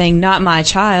to me and saying, not my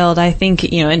child, I think,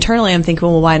 internally I'm thinking,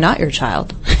 well, why not your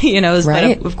child?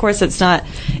 Right. But of course it's not,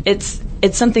 it's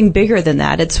something bigger than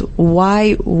that. It's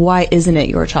why isn't it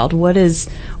your child?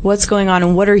 What's going on,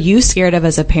 and what are you scared of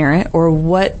as a parent, or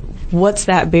what's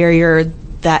that barrier,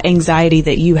 that anxiety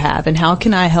that you have, and how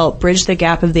can I help bridge the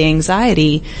gap of the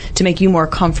anxiety to make you more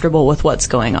comfortable with what's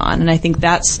going on? And I think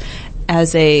that's,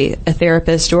 as a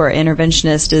therapist or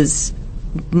interventionist, is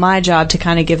my job to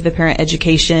kind of give the parent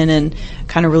education and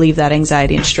kind of relieve that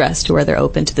anxiety and stress to where they're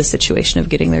open to the situation of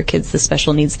getting their kids the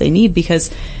special needs they need.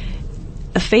 Because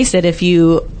face it, if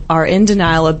you are in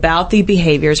denial about the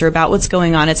behaviors or about what's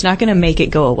going on, it's not going to make it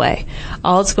go away.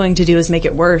 All it's going to do is make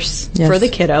it worse for the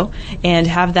kiddo, and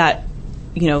have that,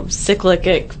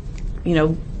 cyclic,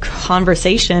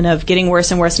 conversation of getting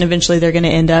worse and worse, and eventually they're going to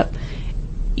end up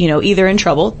either in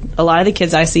trouble. A lot of the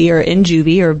kids I see are in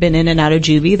juvie or been in and out of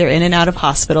juvie. They're in and out of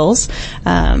hospitals.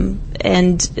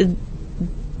 And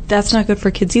that's not good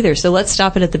for kids either. So let's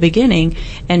stop it at the beginning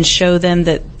and show them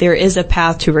that there is a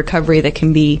path to recovery that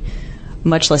can be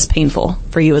much less painful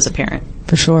for you as a parent.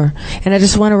 For sure. And I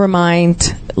just want to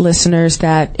remind listeners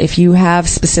that if you have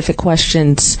specific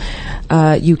questions,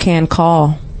 you can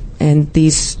call, and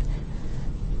these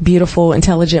beautiful,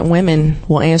 intelligent women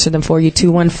will answer them for you.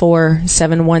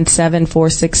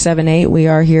 214-717-4678. We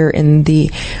are here in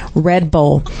the Red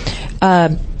Bowl.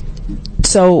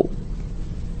 So,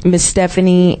 Miss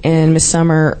Stephanie and Miss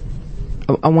Summer,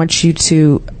 I want you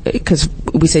to, because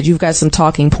we said you've got some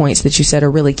talking points that you said are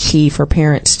really key for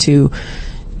parents to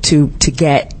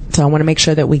get. So I want to make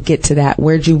sure that we get to that.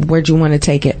 Where'd you want to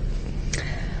take it?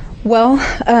 Well,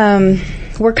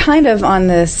 we're kind of on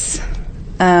this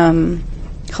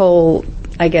whole,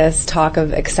 I guess, talk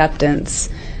of acceptance.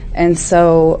 And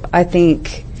so I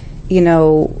think,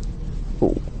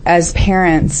 as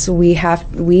parents, we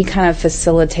kind of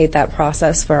facilitate that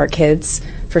process for our kids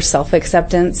for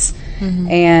self-acceptance.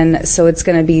 And so it's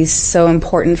going to be so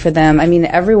important for them. I mean,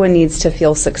 everyone needs to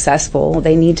feel successful.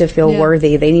 They need to feel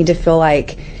worthy. They need to feel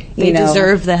like, they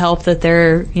deserve the help that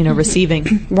they're,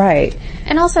 receiving. Right.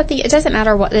 And also, it doesn't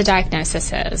matter what the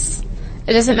diagnosis is.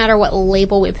 It doesn't matter what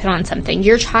label we put on something.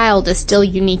 Your child is still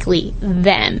uniquely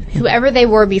them. Whoever they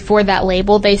were before that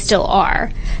label, they still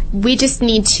are. We just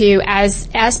need to, as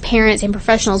parents and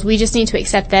professionals, we just need to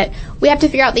accept that we have to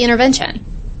figure out the intervention.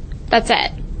 That's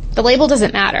it. The label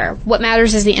doesn't matter. What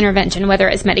matters is the intervention, whether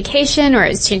it's medication or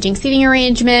it's changing seating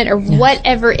arrangement or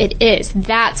whatever it is.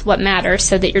 That's what matters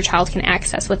so that your child can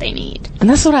access what they need. And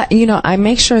that's what I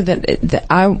make sure that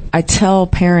I tell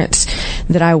parents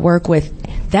that I work with,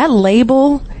 that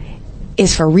label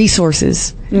is for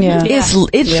resources. Yeah.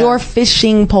 It's your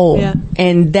fishing pole. Yeah.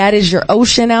 And that is your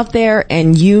ocean out there,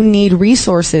 and you need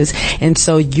resources. And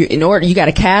so you got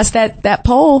to cast that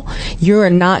pole. You're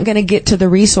not going to get to the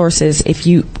resources if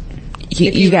you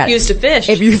refuse to fish.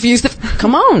 If you refuse to,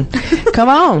 come on.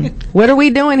 What are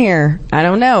we doing here? I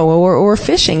don't know. Well, we're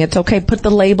fishing. It's okay. Put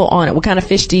the label on it. What kind of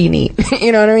fish do you need?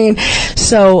 You know what I mean?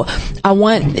 So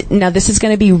now this is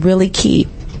going to be really key.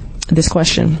 This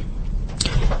question.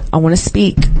 I want to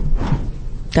speak.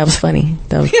 That was funny.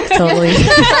 That was totally.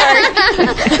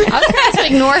 I was trying to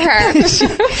ignore her.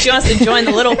 She wants to join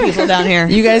the little people down here.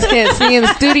 You guys can't see in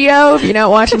the studio if you're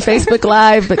not watching Facebook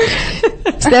Live, but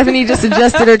Stephanie just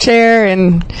adjusted her chair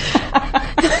and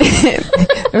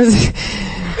it was,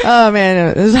 oh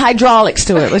man, there was hydraulics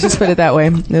to it. Let's just put it that way.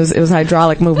 It was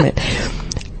hydraulic movement.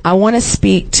 I want to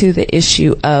speak to the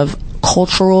issue of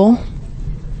cultural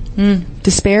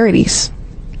disparities.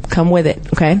 Come with it,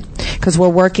 okay? Because we're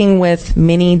working with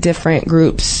many different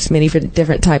groups, many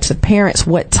different types of parents.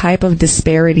 What type of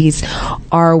disparities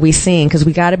are we seeing? Because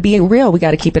we got to be real. We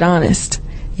got to keep it honest.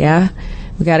 Yeah?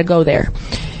 We got to go there.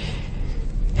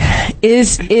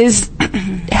 Is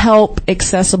help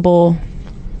accessible?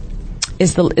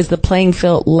 Is the playing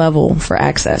field level for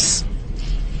access?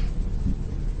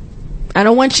 I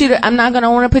don't want you to, I'm not going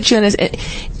to want to put you in this,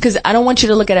 because I don't want you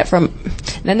to look at it from,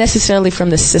 not necessarily from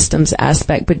the systems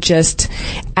aspect, but just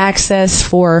access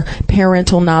for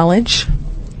parental knowledge,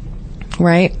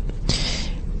 right?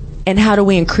 And how do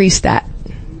we increase that?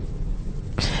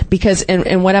 Because,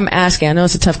 and what I'm asking, I know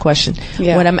it's a tough question.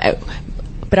 Yeah.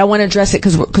 But I want to address it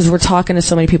because we're talking to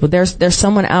so many people. There's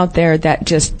someone out there that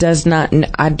just does not,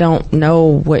 I don't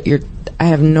know I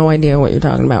have no idea what you're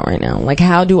talking about right now. Like,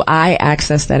 how do I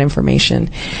access that information?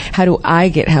 How do I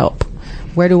get help?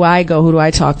 Where do I go? Who do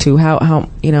I talk to? How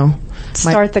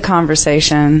start the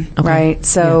conversation, okay. Right?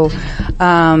 So,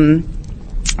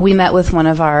 we met with one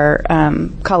of our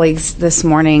colleagues this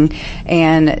morning,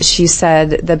 and she said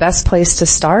the best place to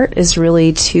start is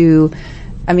really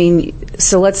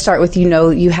so let's start with,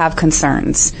 you have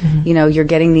concerns. Mm-hmm. You're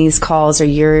getting these calls, or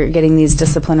you're getting these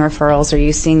discipline referrals, or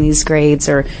you're seeing these grades,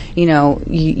 or,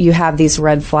 you have these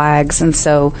red flags. And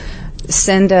so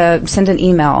send an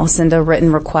email, send a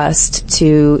written request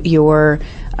to your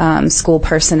school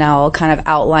personnel, kind of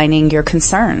outlining your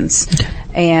concerns. Okay.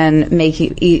 And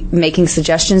making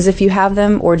suggestions if you have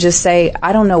them, or just say,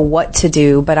 I don't know what to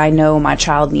do, but I know my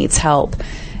child needs help.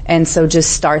 And so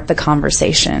just start the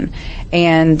conversation.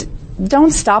 And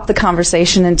don't stop the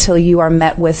conversation until you are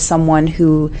met with someone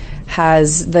who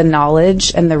has the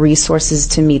knowledge and the resources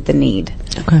to meet the need.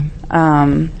 Okay.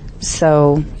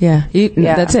 So yeah,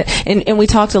 that's it. And we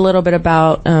talked a little bit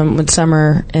about with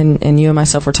Summer and you and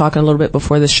myself were talking a little bit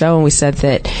before the show, and we said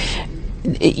that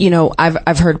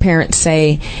I've heard parents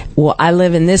say, well, I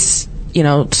live in this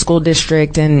school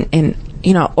district and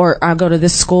or I'll go to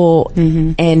this school,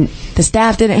 mm-hmm. and the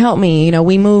staff didn't help me.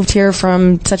 We moved here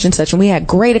from such and such, and we had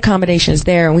great accommodations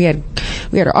there, and we had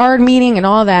our art meeting and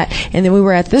all that, and then we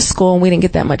were at this school and we didn't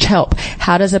get that much help.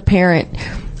 How does a parent,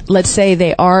 let's say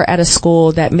they are at a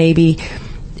school that maybe,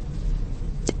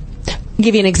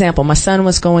 give you an example. My son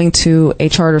was going to a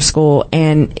charter school,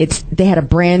 and they had a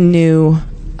brand new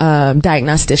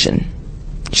diagnostician.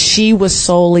 She was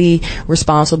solely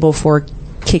responsible for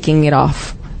kicking it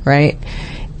off. Right?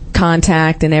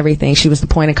 Contact and everything. She was the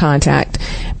point of contact,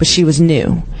 but she was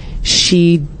new.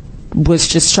 She was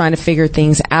just trying to figure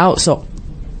things out. So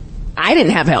I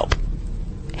didn't have help.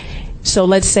 So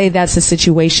let's say that's the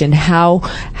situation. How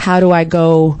do I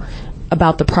go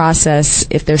about the process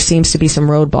if there seems to be some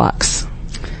roadblocks?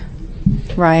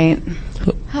 Right.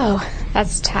 Oh,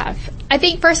 that's tough. I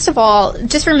think, first of all,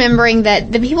 just remembering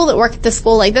that the people that work at the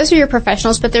school, like, those are your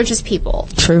professionals, but they're just people.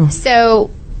 True.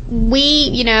 So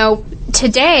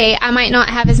today I might not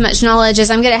have as much knowledge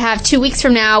as I'm going to have 2 weeks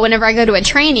from now whenever I go to a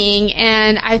training,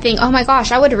 and I think, oh my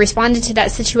gosh, I would have responded to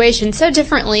that situation so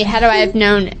differently had I have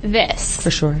known this.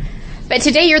 For sure. But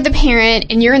today you're the parent,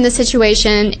 and you're in the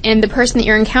situation, and the person that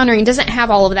you're encountering doesn't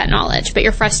have all of that knowledge, but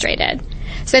you're frustrated.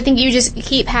 So I think you just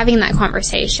keep having that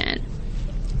conversation.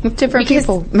 With different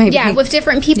people, maybe. Yeah, with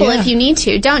different people if you need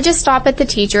to. Don't just stop at the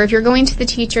teacher. If you're going to the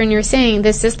teacher and you're saying,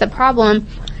 this is the problem,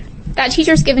 that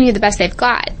teacher's giving you the best they've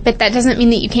got. But that doesn't mean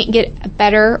that you can't get a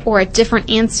better or a different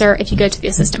answer if you go to the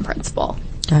assistant principal.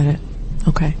 Got it.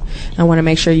 Okay. I want to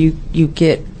make sure you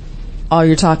get all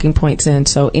your talking points in.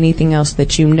 So anything else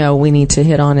that you know we need to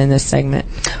hit on in this segment?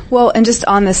 Well, and just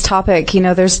on this topic,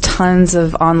 there's tons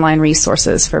of online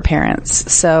resources for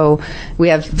parents. So we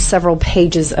have several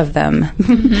pages of them.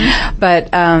 Mm-hmm.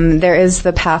 But there is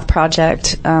the PATH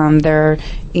Project.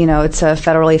 It's a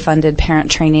federally funded parent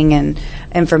training and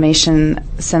information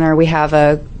center. We have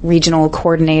a regional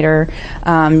coordinator.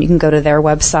 You can go to their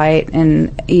website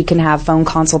and you can have phone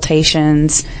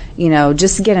consultations,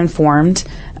 just to get informed.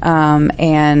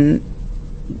 And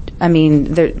I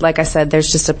mean, like I said,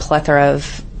 there's just a plethora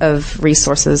of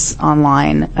resources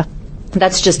online.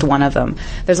 That's just one of them.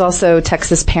 There's also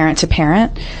Texas Parent to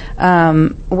Parent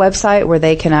website where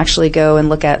they can actually go and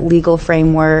look at legal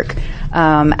framework,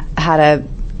 how to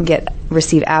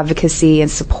receive advocacy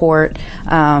and support,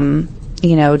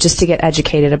 just to get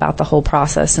educated about the whole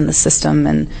process and the system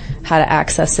and how to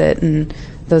access it and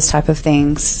those type of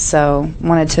things. So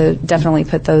wanted to definitely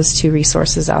put those two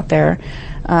resources out there.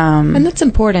 And that's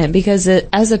important because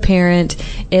as a parent,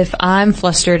 if I'm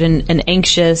flustered and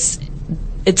anxious,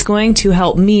 it's going to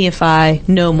help me if I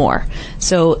know more.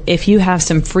 So if you have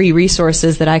some free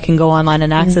resources that I can go online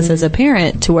and access as a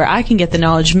parent to where I can get the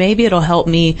knowledge, maybe it'll help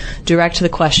me direct the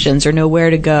questions or know where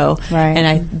to go. Right.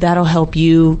 And that'll help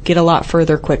you get a lot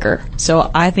further quicker. So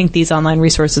I think these online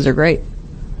resources are great.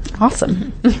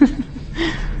 Awesome.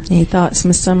 Any thoughts,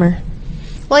 Ms. Summer?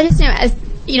 Well, I just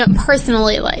know,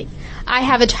 personally, I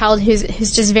have a child who's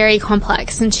just very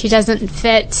complex, and she doesn't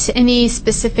fit any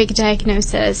specific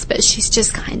diagnosis, but she's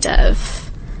just kind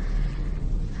of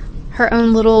her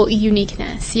own little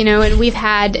uniqueness, and we've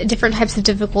had different types of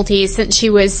difficulties since she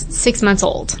was 6 months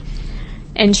old,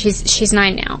 and she's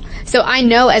 9 now. So I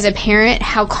know as a parent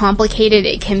how complicated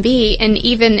it can be, and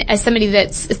even as somebody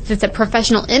that's a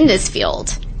professional in this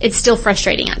field, it's still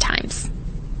frustrating at times.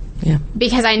 Yeah.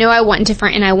 Because I know I want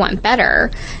different and I want better.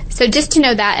 So just to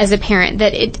know that as a parent,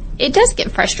 that it does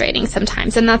get frustrating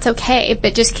sometimes, and that's okay,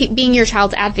 but just keep being your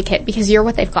child's advocate because you're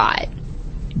what they've got.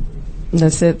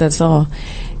 That's it. That's all.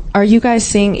 Are you guys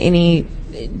seeing any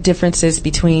differences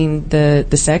between the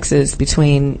sexes,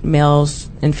 between males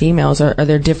and females? Are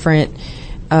there different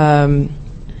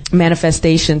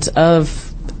manifestations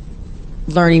of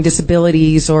learning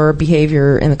disabilities or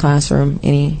behavior in the classroom?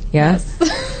 Any? Yeah? Yes.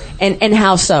 And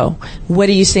how so? What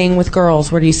are you seeing with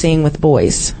girls? What are you seeing with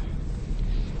boys?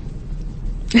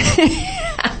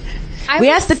 We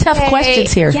ask the tough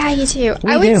questions here. Yeah, you do.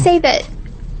 I would say that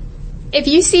if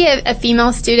you see a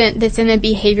female student that's in a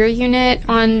behavior unit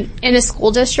in a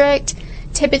school district,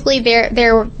 typically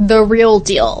they're the real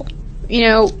deal.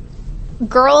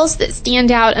 Girls that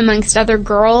stand out amongst other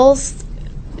girls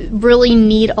really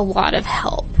need a lot of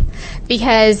help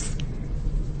because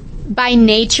by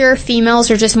nature, females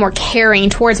are just more caring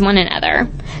towards one another.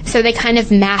 So they kind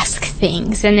of mask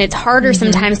things, and it's harder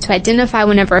sometimes to identify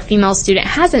whenever a female student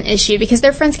has an issue because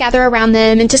their friends gather around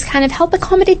them and just kind of help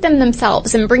accommodate them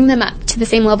themselves and bring them up to the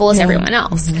same level as everyone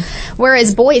else.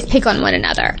 Whereas boys pick on one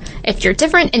another. If you're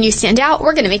different and you stand out,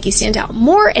 we're going to make you stand out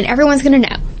more, and everyone's going to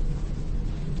know.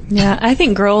 Yeah, I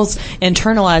think girls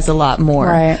internalize a lot more.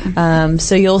 Right.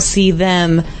 So you'll see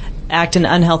them act in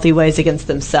unhealthy ways against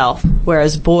themselves,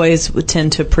 whereas boys would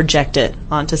tend to project it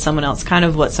onto someone else. Kind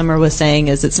of what Summer was saying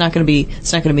is it's not going to be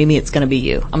me, it's going to be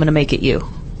you. I'm going to make it you,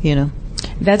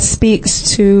 That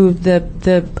speaks to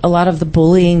a lot of the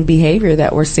bullying behavior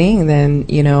that we're seeing then,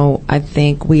 I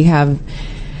think we have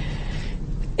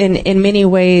in many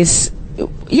ways,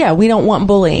 we don't want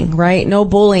bullying, right? No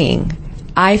bullying.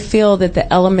 I feel that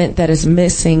the element that is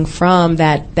missing from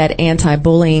that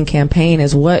anti-bullying campaign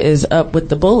is what is up with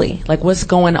the bully. Like what's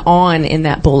going on in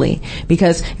that bully.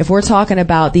 Because if we're talking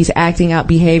about these acting out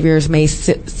behaviors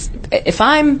if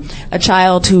I'm a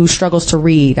child who struggles to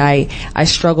read, I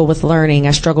struggle with learning,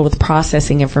 I struggle with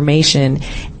processing information,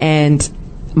 and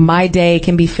my day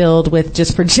can be filled with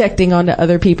just projecting onto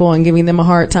other people and giving them a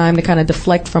hard time to kind of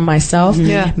deflect from myself.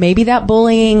 Yeah. Maybe that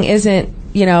bullying isn't,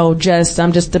 I'm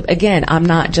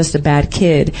not just a bad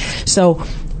kid. So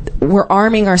we're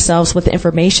arming ourselves with the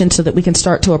information so that we can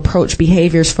start to approach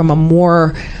behaviors from a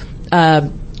more,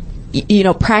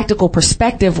 practical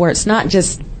perspective where it's not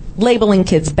just labeling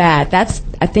kids bad.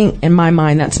 I think in my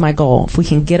mind, that's my goal. If we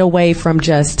can get away from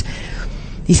just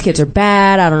these kids are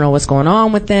bad, I don't know what's going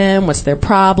on with them, what's their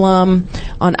problem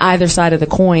on either side of the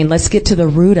coin. Let's get to the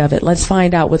root of it. Let's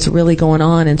find out what's really going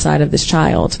on inside of this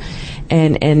child.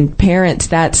 And parents,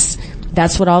 that's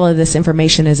that's what all of this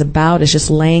information is about, is just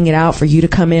laying it out for you to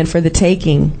come in for the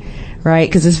taking, right?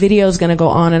 Because this video is going to go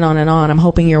on and on and on. I'm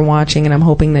hoping you're watching, and I'm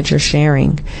hoping that you're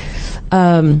sharing.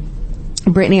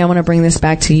 Brittany, I want to bring this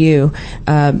back to you.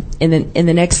 In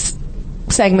the next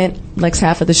segment, next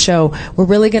half of the show, we're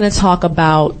really going to talk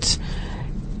about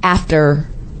after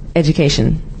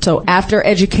education. So after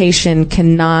education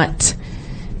cannot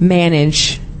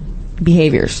manage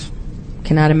behaviors,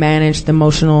 cannot manage the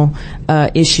emotional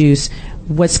issues,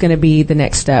 what's going to be the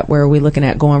next step? Where are we looking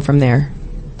at going from there?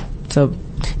 So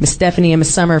Miss Stephanie and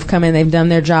Miss Summer have come in. They've done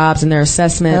their jobs and their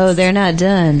assessments. Oh, they're not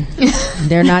done.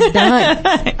 They're not done.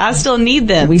 I still need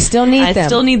them. We still need them. I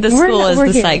still need the school as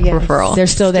the psych referral. They're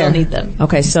still there. Still need them.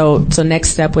 Okay, so next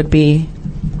step would be...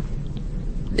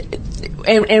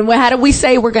 And how did we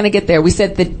say we're going to get there? We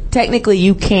said that technically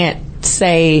you can't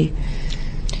say...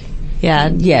 Yeah.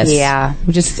 Yes. Yeah.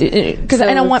 Just because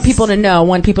I don't want people to know, I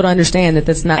want people to understand that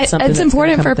that's not something. It's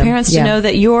important for parents to know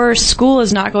that your school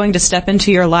is not going to step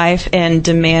into your life and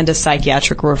demand a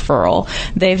psychiatric referral.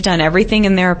 They've done everything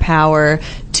in their power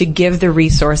to give the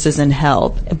resources and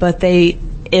help, but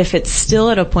if it's still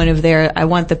at a point of there, I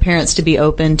want the parents to be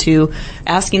open to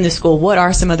asking the school, what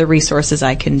are some of the resources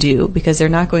I can do? Because they're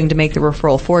not going to make the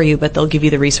referral for you, but they'll give you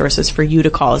the resources for you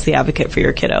to call as the advocate for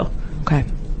your kiddo. Okay.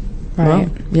 Right.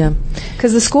 Well, yeah.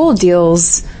 Because the school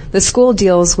deals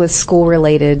with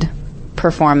school-related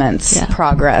performance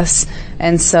progress.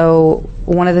 And so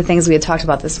one of the things we had talked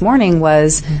about this morning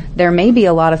was there may be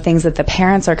a lot of things that the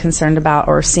parents are concerned about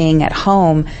or seeing at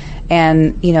home,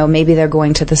 and, maybe they're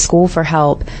going to the school for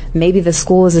help. Maybe the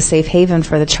school is a safe haven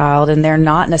for the child and they're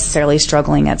not necessarily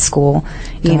struggling at school.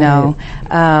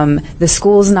 The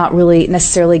school's not really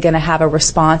necessarily going to have a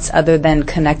response other than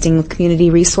connecting with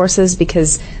community resources,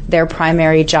 because their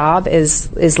primary job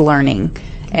is learning.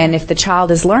 And if the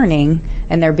child is learning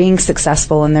and they're being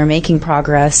successful and they're making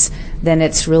progress, then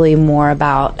it's really more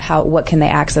about what can they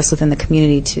access within the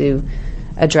community to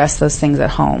address those things at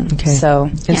home. Okay. So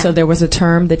there was a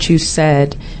term that you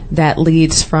said that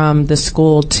leads from the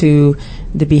school to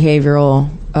the behavioral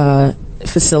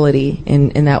facility,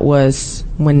 and that was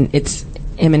when it's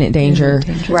imminent danger.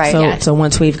 Right. So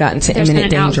once we've gotten to imminent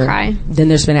danger, then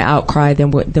there's been an outcry,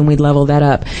 then we level that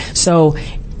up. So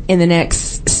in the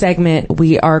next segment,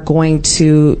 we are going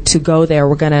to go there.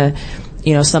 We're going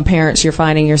to, some parents, you're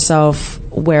finding yourself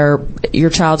where your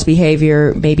child's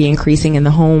behavior may be increasing in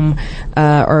the home,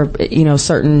 or,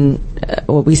 certain,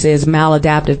 what we say is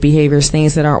maladaptive behaviors,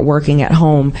 things that aren't working at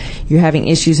home. You're having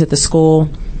issues at the school.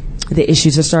 The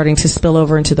issues are starting to spill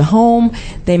over into the home.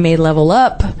 They may level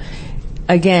up.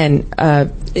 Again,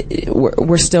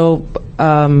 we're still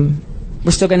going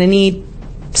to need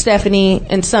Stephanie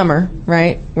and Summer,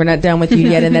 right? We're not done with you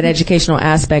yet in that educational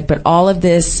aspect, but all of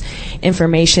this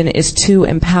information is to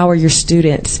empower your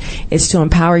students. It's to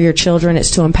empower your children.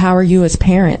 It's to empower you as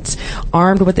parents.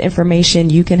 Armed with the information,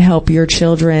 you can help your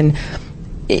children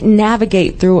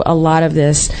navigate through a lot of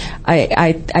this.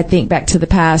 I think back to the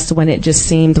past when it just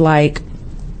seemed like,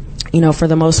 for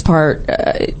the most part,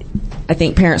 I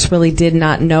think parents really did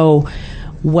not know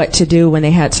what to do when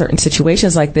they had certain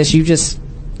situations like this. You just,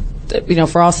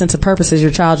 for all intents and purposes,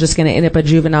 your child's just going to end up at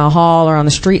juvenile hall or on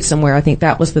the street somewhere. I think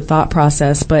that was the thought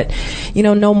process. But,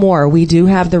 no more. We do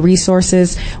have the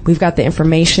resources. We've got the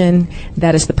information.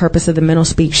 That is the purpose of the Mental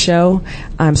Speak show.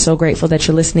 I'm so grateful that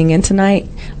you're listening in tonight,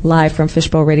 live from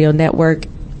Fishbowl Radio Network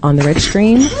on the Red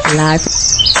Stream. Live.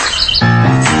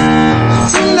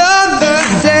 Another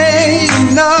day,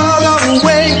 another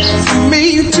way for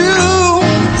me to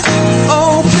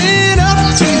open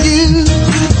up to you.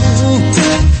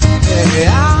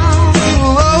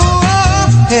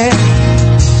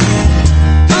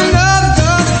 Another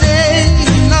day,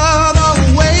 another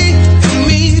way for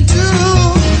me to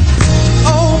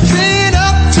open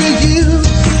up to you.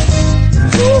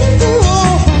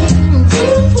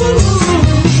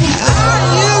 I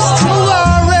used to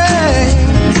worry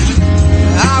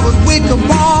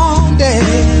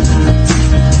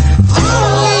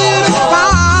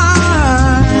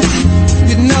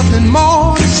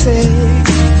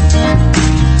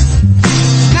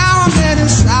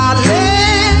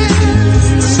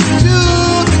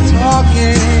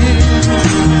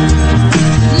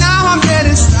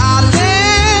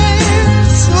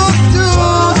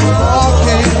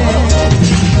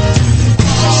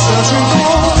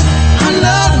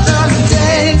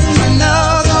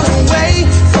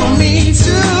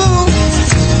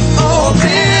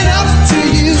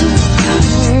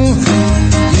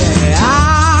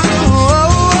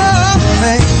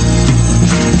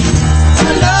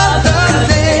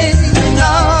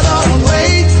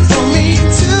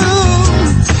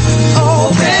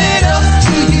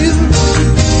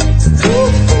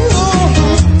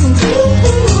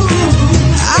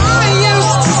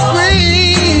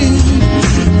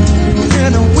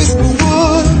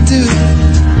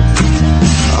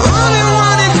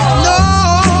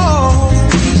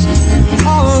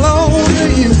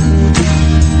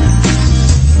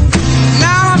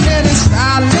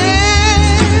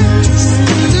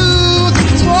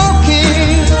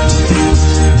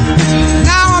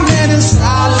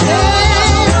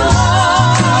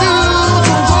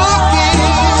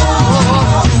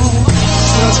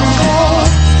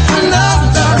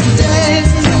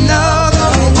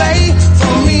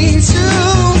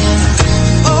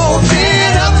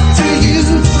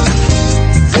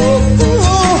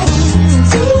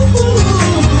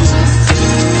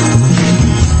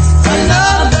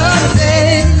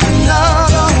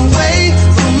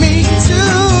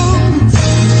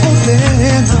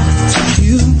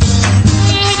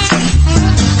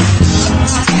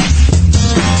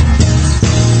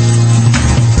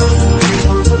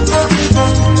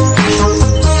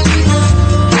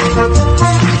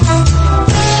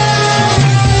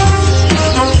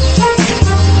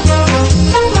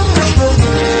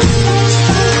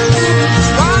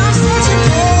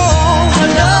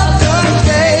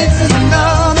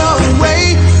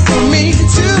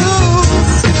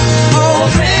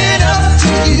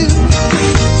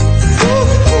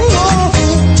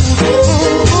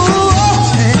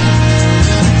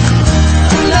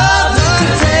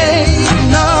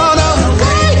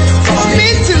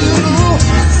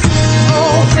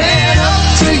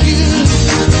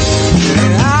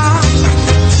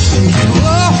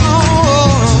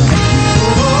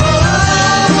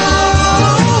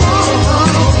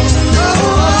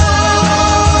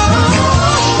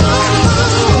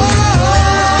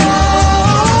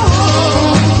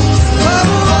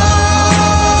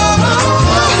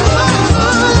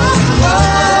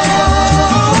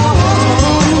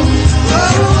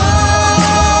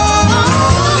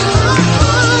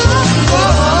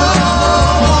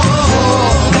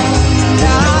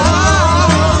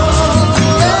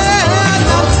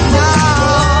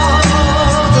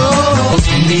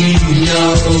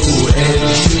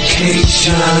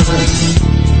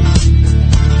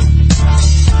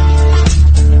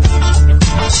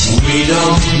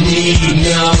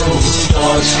no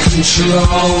thought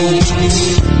control.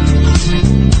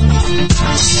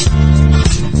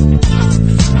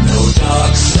 No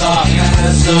dark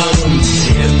sarcasm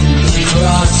in the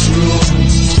classroom.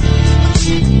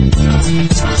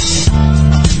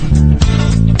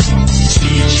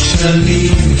 Teacher,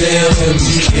 leave them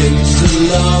kids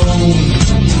alone.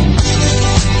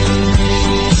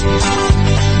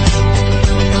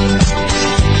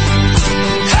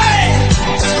 Hey!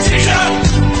 Teacher,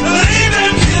 leave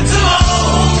them kids alone.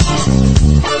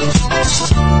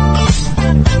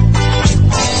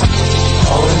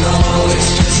 All in all, it's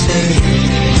just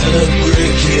another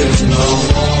brick in the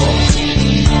wall.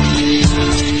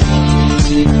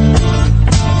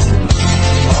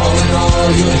 All in all,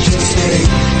 you're just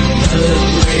another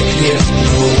brick in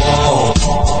the wall.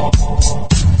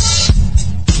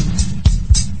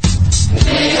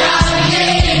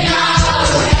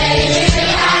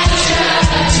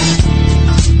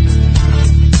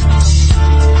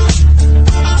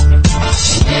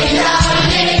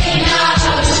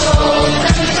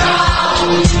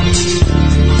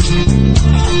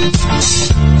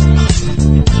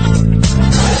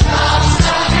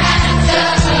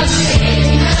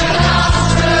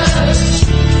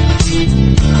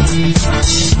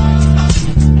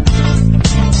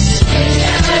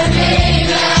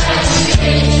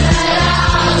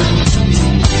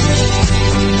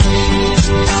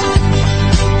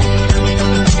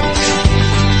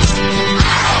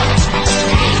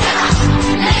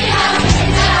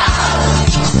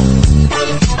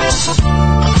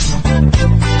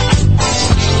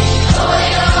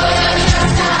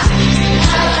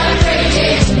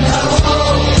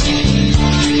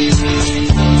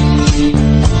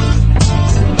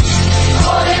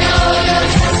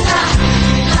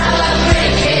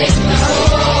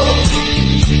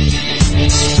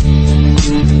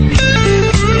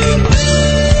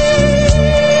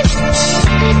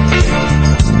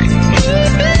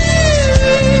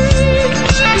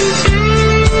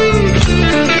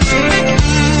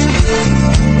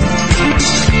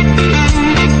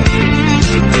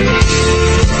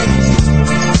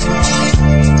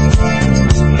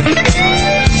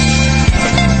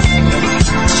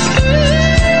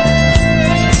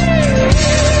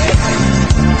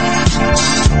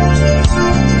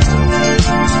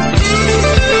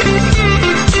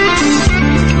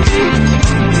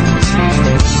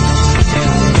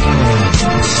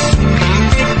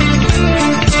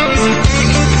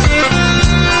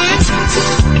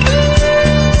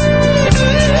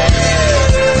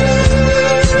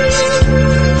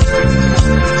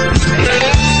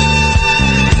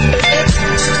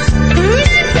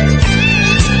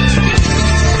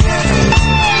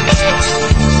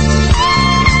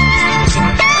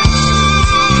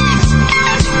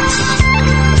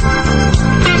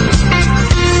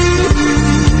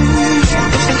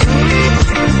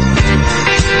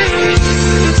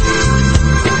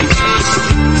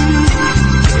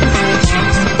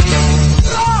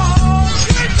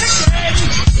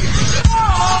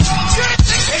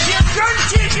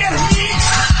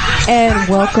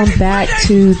 Welcome back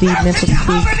to the Mental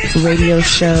Speak radio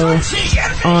show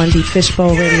on the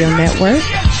Fishbowl Radio Network.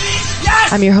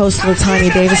 I'm your host,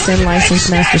 Latanya Davison, licensed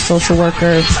master social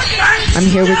worker. I'm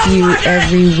here with you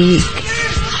every week,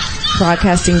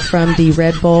 broadcasting from the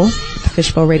Red Bull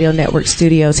Fishbowl Radio Network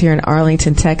studios here in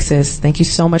Arlington, Texas. Thank you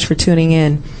so much for tuning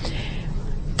in.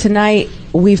 Tonight,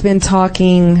 we've been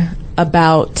talking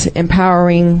about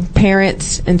empowering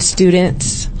parents and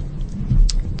students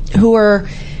who are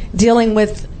dealing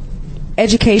with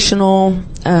educational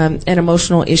and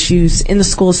emotional issues in the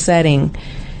school setting.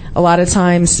 A lot of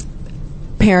times,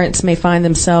 parents may find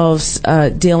themselves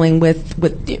dealing with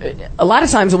a lot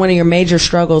of times one of your major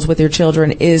struggles with your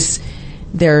children is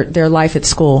their life at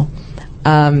school.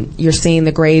 You're seeing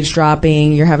the grades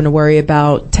dropping. You're having to worry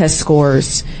about test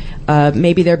scores.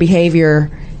 Maybe their behavior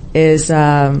is,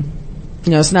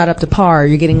 it's not up to par.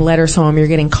 You're getting letters home. You're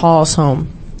getting calls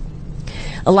home.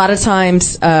 A lot of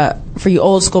times, for you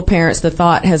old school parents, the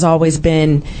thought has always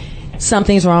been,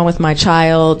 something's wrong with my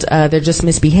child. They're just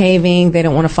misbehaving. They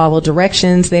don't want to follow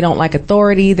directions. They don't like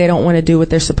authority. They don't want to do what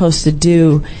they're supposed to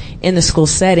do in the school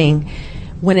setting.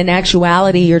 When in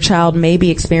actuality, your child may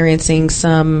be experiencing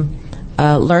some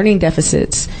learning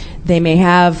deficits. They may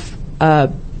have,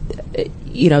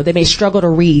 they may struggle to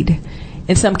read.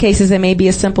 In some cases, it may be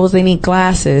as simple as they need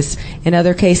glasses. In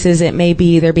other cases, it may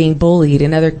be they're being bullied.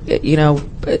 Another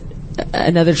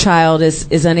child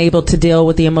is unable to deal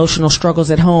with the emotional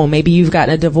struggles at home. Maybe you've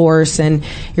gotten a divorce and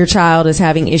your child is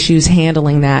having issues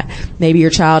handling that. Maybe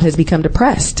your child has become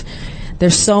depressed.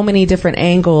 There's so many different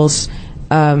angles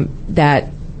that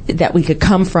that we could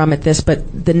come from at this,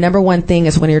 but the number one thing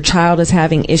is when your child is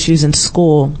having issues in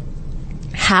school,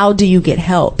 how do you get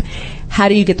help? How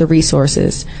do you get the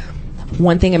resources?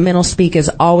 One thing at Mental Speak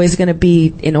is always going to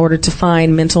be, in order to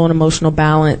find mental and emotional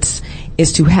balance,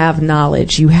 is to have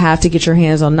knowledge. You have to get your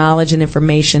hands on knowledge and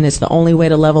information. It's the only way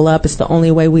to level up. It's the only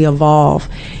way we evolve.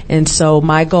 And so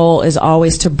my goal is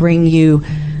always to bring you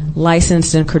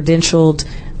licensed and credentialed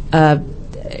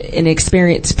and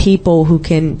experienced people who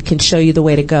can show you the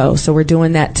way to go. So we're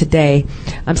doing that today.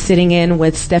 I'm sitting in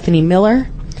with Stephanie Miller,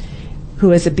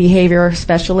 who is a behavior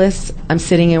specialist. I'm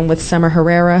sitting in with Summer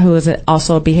Herrera, who is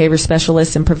also a behavior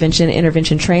specialist and prevention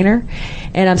intervention trainer.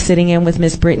 And I'm sitting in with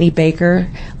Ms. Brittany Baker,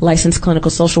 licensed clinical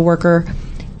social worker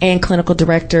and clinical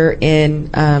director in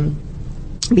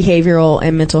behavioral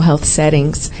and mental health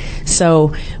settings.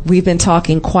 So we've been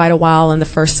talking quite a while in the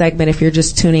first segment. If you're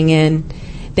just tuning in,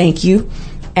 thank you.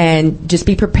 And just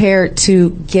be prepared to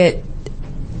get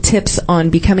tips on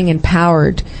becoming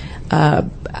empowered.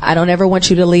 I don't ever want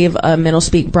you to leave a Mental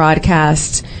Speak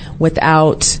broadcast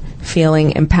without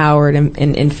feeling empowered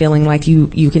and feeling like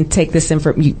you can take this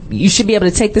you should be able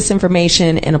to take this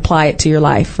information and apply it to your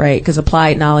life, right? Because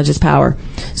applied knowledge is power.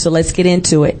 So let's get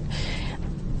into it.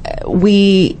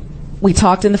 We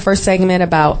talked in the first segment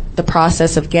about the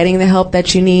process of getting the help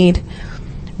that you need.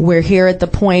 We're here at the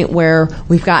point where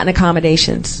we've gotten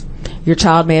accommodations. Your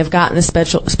child may have gotten the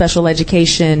special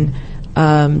education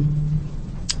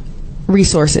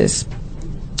resources.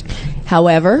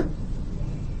 However,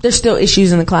 there's still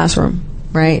issues in the classroom,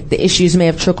 right? The issues may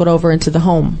have trickled over into the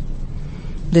home.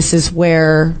 This is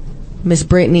where Miss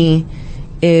Brittany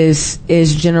is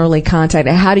generally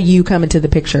contacted. How do you come into the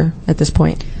picture at this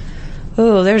point?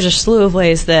 Oh, there's a slew of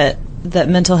ways that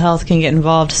mental health can get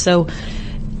involved. So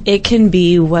it can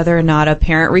be whether or not a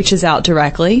parent reaches out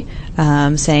directly,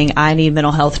 saying, I need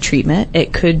mental health treatment.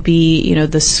 It could be,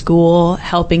 the school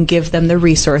helping give them the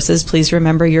resources. Please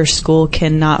remember your school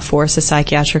cannot force a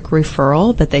psychiatric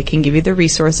referral, but they can give you the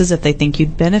resources if they think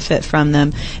you'd benefit from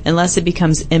them, unless it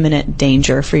becomes imminent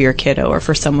danger for your kiddo or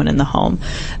for someone in the home.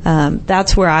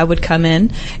 That's where I would come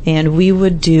in, and we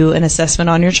would do an assessment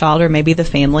on your child or maybe the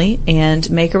family and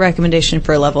make a recommendation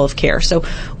for a level of care. So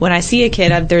when I see a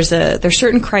kid, there's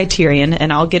certain criterion,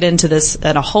 and I'll get into this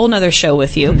at a whole nother show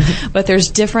with you, but there's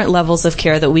different levels of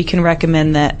care that we can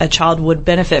recommend that a child would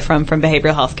benefit from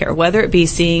behavioral health care, whether it be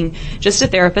seeing just a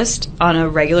therapist on a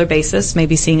regular basis,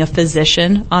 maybe seeing a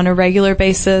physician on a regular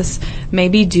basis,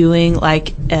 maybe doing like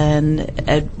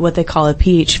what they call a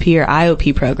PHP or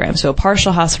IOP program, so a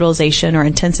partial hospitalization or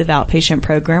intensive outpatient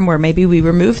program where maybe we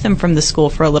remove them from the school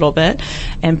for a little bit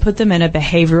and put them in a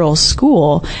behavioral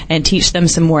school and teach them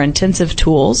some more intensive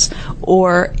tools.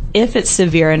 Or if it's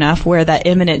severe enough where that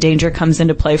imminent danger comes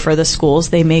into play for the schools,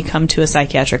 they may come to a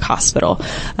psychiatric hospital.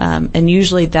 And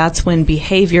usually that's when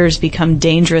behaviors become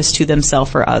dangerous to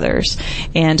themselves or others.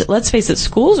 And let's face it,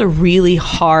 school's a really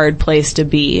hard place to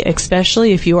be,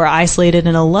 especially if you are isolated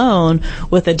and alone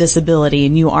with a disability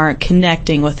and you aren't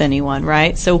connecting with anyone,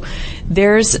 right? So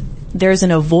there's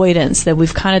an avoidance that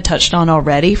we've kind of touched on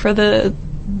already for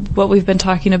what we've been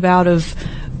talking about of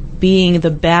being the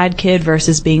bad kid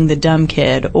versus being the dumb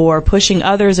kid, or pushing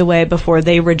others away before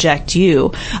they reject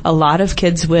you. A lot of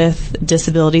kids with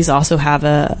disabilities also have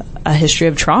a history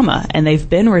of trauma, and they've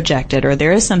been rejected, or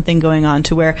there is something going on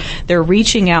to where they're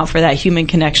reaching out for that human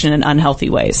connection in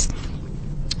unhealthy ways.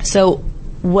 So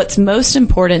what's most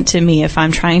important to me if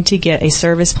I'm trying to get a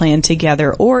service plan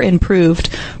together or improved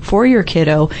for your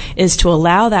kiddo is to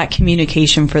allow that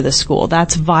communication for the school.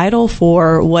 That's vital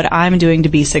for what I'm doing to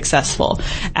be successful.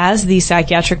 As the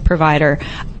psychiatric provider,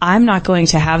 I'm not going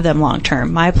to have them long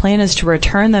term. My plan is to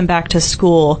return them back to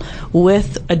school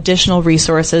with additional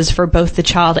resources for both the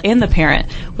child and the parent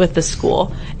with the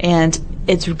school. And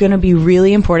it's going to be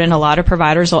really important. A lot of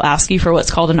providers will ask you for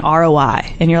what's called an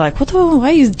ROI. And you're like, why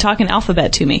are you talking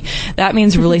alphabet to me? That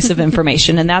means release of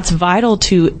information. And that's vital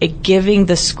to giving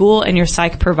the school and your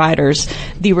psych providers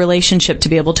the relationship to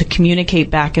be able to communicate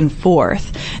back and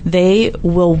forth. They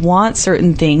will want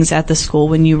certain things at the school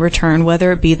when you return,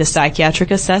 whether it be the psychiatric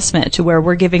assessment to where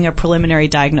we're giving a preliminary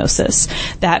diagnosis.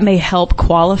 That may help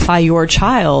qualify your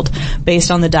child based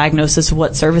on the diagnosis of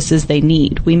what services they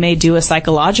need. We may do a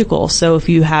psychological. So if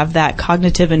you have that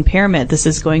cognitive impairment, this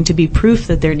is going to be proof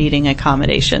that they're needing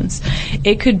accommodations.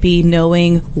 It could be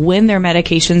knowing when their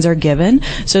medications are given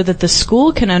so that the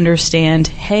school can understand,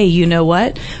 hey, you know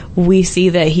what? We see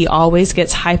that he always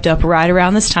gets hyped up right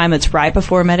around this time. It's right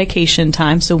before medication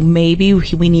time, so maybe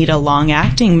we need a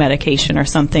long-acting medication or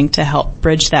something to help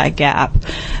bridge that gap.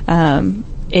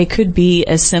 it could be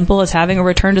as simple as having a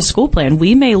return to school plan.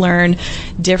 We may learn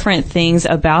different things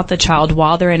about the child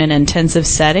while they're in an intensive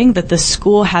setting that the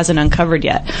school hasn't uncovered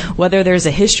yet. Whether there's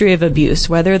a history of abuse,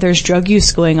 whether there's drug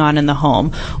use going on in the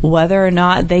home, whether or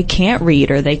not they can't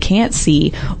read or they can't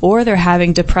see, or they're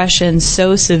having depression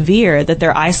so severe that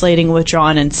they're isolating,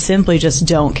 withdrawn, and simply just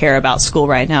don't care about school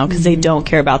right now because they don't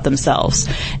care about themselves.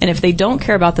 And if they don't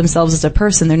care about themselves as a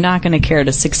person, they're not going to care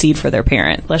to succeed for their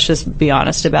parent. Let's just be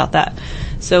honest about that.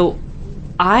 So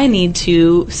I need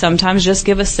to sometimes just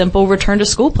give a simple return to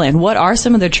school plan. What are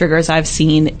some of the triggers I've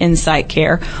seen in psych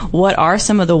care? What are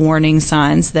some of the warning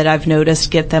signs that I've noticed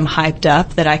get them hyped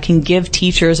up that I can give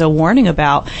teachers a warning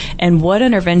about? And what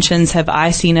interventions have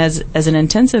I seen as an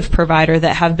intensive provider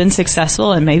that have been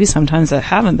successful, and maybe sometimes that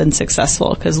haven't been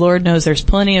successful, because Lord knows there's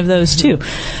plenty of those too.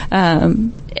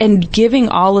 And giving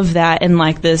all of that in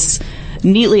like this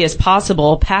neatly as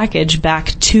possible package back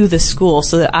to the school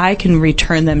so that I can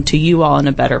return them to you all in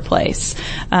a better place.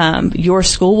 Your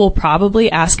school will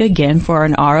probably ask again for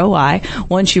an ROI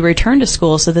once you return to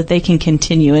school so that they can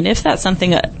continue. And if that's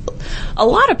something a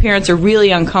lot of parents are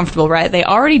really uncomfortable, right? They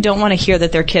already don't want to hear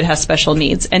that their kid has special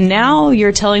needs. And now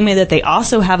you're telling me that they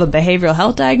also have a behavioral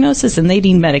health diagnosis and they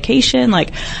need medication.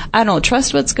 Like, I don't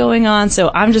trust what's going on,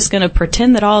 so I'm just going to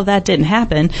pretend that all of that didn't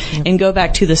happen and go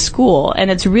back to the school.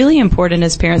 And it's really important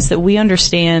as parents that we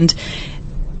understand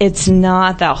it's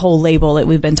not that whole label that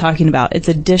we've been talking about. It's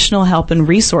additional help and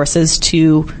resources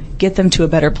to get them to a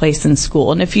better place in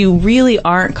school. And if you really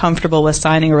aren't comfortable with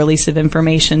signing a release of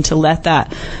information to let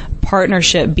that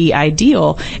partnership be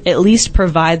ideal, at least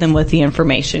provide them with the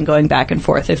information going back and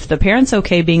forth. If the parent's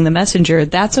okay being the messenger,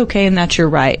 that's okay and that's your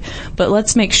right. But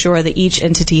let's make sure that each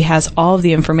entity has all of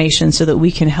the information so that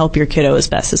we can help your kiddo as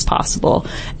best as possible.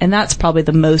 And that's probably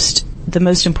the most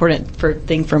important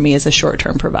thing for me as a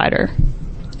short-term provider.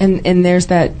 And there's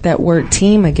that word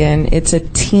team again. It's a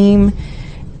team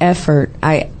effort.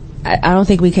 I don't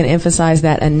think we can emphasize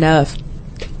that enough.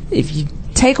 If you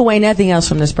take away nothing else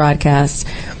from this broadcast,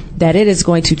 that it is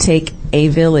going to take a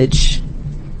village.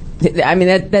 I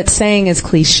mean, that saying is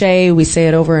cliche. We say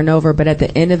it over and over, but at the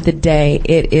end of the day,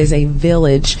 it is a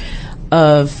village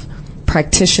of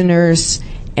practitioners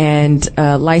and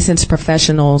licensed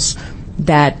professionals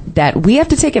that we have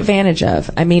to take advantage of.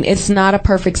 I mean, it's not a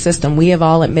perfect system. We have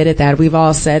all admitted that. We've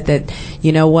all said that,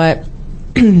 you know what?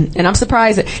 And I'm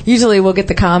surprised that usually we'll get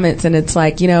the comments and it's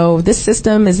like, you know, this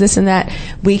system is this and that.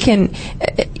 We can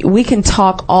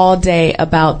talk all day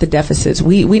about the deficits.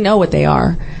 We know what they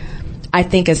are. I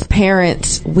think as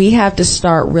parents, we have to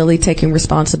start really taking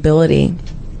responsibility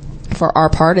for our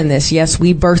part in this. Yes,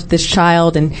 we birthed this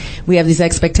child and we have these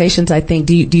expectations. I think,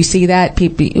 do you see that?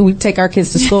 We take our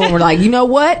kids to school and we're like, you know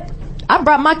what? I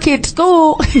brought my kid to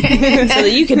school so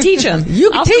that you can teach them.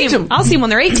 Teach them. I'll see them when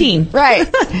they're 18. Right.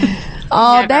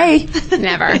 All day.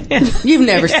 Never. You've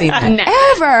never seen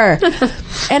that.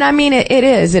 Ever. And I mean, it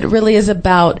is. It really is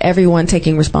about everyone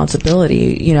taking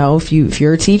responsibility. You know, if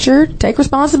you're a teacher, take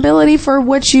responsibility for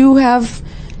what you have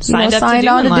signed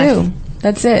on to do.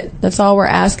 That's it. That's all we're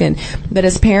asking. But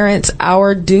as parents,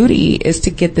 our duty is to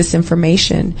get this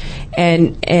information.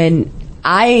 And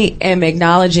I am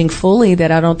acknowledging fully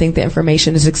that I don't think the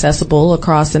information is accessible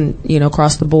across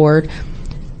the board.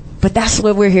 But that's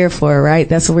what we're here for, right?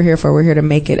 That's what we're here for. We're here to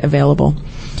make it available.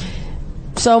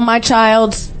 So my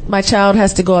child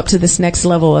has to go up to this next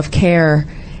level of care.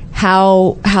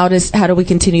 How do we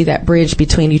continue that bridge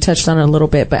between, you touched on it a little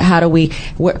bit, but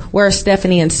where are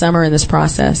Stephanie and Summer in this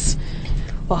process?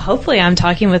 Well, hopefully I'm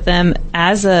talking with them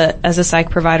as a psych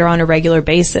provider on a regular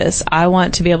basis. I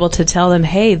want to be able to tell them,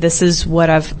 hey, this is what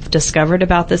I've discovered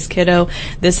about this kiddo.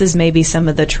 This is maybe some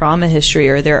of the trauma history,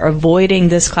 or they're avoiding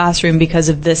this classroom because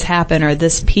of this happened, or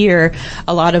this peer.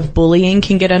 A lot of bullying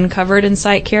can get uncovered in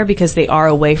psych care because they are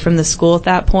away from the school at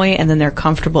that point, and then they're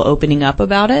comfortable opening up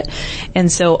about it. And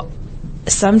so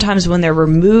sometimes when they're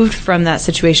removed from that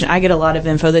situation, I get a lot of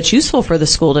info that's useful for the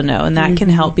school to know, and that can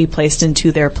help be placed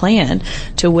into their plan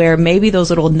to where maybe those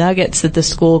little nuggets that the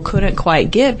school couldn't quite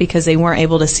get because they weren't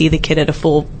able to see the kid at a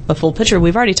full picture.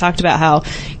 We've already talked about how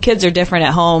kids are different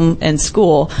at home and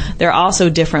school. They're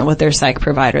also different with their psych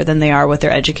provider than they are with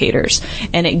their educators.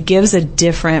 And it gives a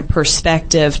different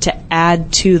perspective to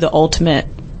add to the ultimate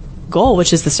goal,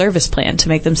 which is the service plan to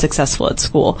make them successful at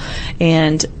school.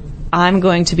 And I'm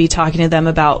going to be talking to them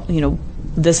about,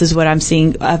 this is what I'm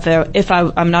seeing.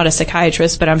 I'm not a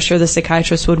psychiatrist, but I'm sure the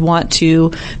psychiatrist would want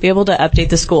to be able to update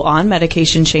the school on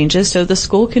medication changes so the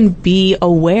school can be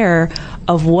aware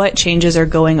of what changes are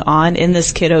going on in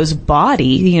this kiddo's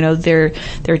body,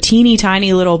 their teeny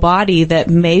tiny little body that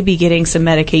may be getting some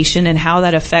medication and how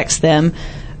that affects them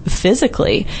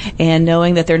physically, and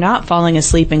knowing that they're not falling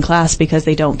asleep in class because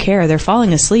they don't care. They're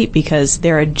falling asleep because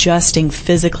they're adjusting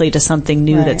physically to something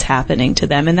new that's happening to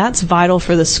them. And that's vital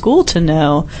for the school to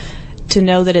know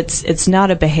that it's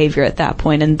not a behavior at that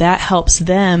point. And that helps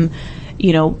them,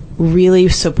 really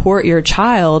support your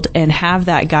child and have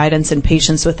that guidance and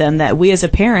patience with them that we as a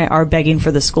parent are begging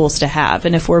for the schools to have.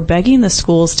 And if we're begging the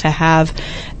schools to have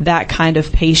that kind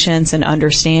of patience and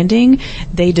understanding,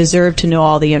 they deserve to know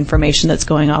all the information that's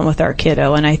going on with our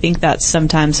kiddo. And I think that's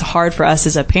sometimes hard for us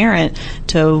as a parent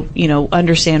to,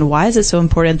 understand why is it so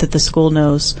important that the school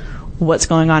knows what's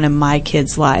going on in my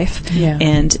kid's life. Yeah.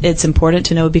 And it's important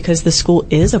to know because the school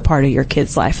is a part of your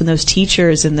kid's life, and those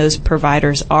teachers and those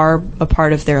providers are a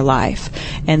part of their life.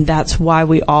 And that's why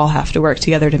we all have to work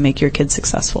together to make your kids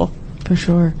successful. For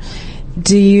sure.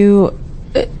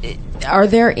 Are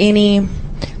there any,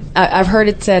 I've heard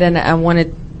it said, and I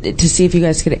wanted to see if you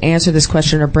guys could answer this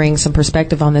question or bring some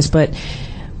perspective on this, but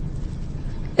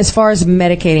as far as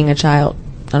medicating a child,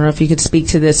 I don't know if you could speak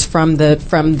to this from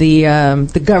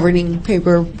the governing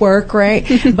paperwork, right?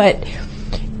 But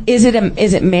is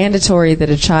it mandatory that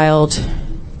a child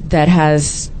that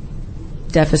has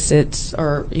deficits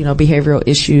or behavioral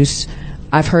issues,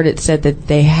 I've heard it said that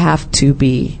they have to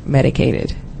be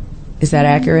medicated. Is that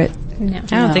accurate? No. I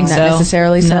don't think so. Not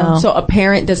necessarily so. No. So a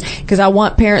parent does, because I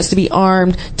want parents to be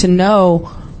armed to know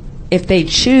if they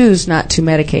choose not to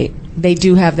medicate, they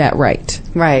do have that right.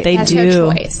 Right. They That's do.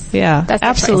 their choice. Yeah. That's their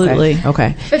absolutely. choice.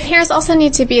 Okay. But parents also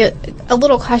need to be a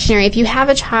little cautionary. If you have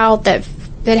a child that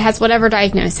has whatever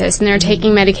diagnosis and they're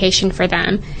taking medication for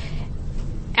them,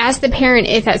 as the parent,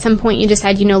 if at some point you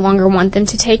decide you no longer want them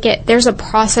to take it, there's a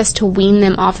process to wean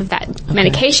them off of that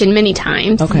medication many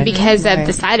times because of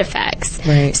the side effects.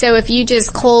 Right. So if you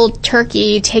just cold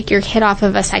turkey take your kid off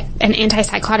of an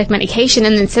antipsychotic medication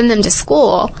and then send them to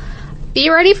school, be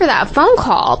ready for that phone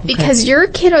call because your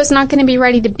kiddo's not going to be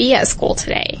ready to be at school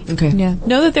today. Okay. Yeah.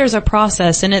 Know that there's a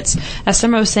process, and it's, as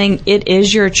Summer was saying, it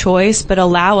is your choice, but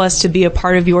allow us to be a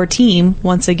part of your team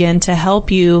once again to help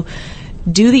you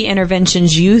do the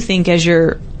interventions you think as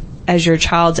your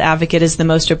child's advocate is the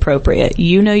most appropriate.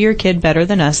 You know your kid better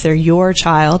than us. They're your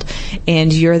child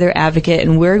and you're their advocate,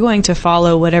 and we're going to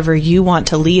follow whatever you want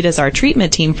to lead as our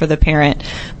treatment team for the parent,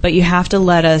 but you have to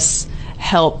let us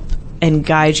help and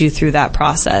guide you through that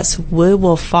process. We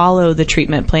will follow the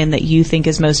treatment plan that you think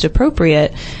is most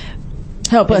appropriate.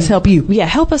 Help us help you. Yeah,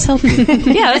 help us help you.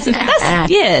 Yeah, that's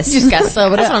yes. You just got to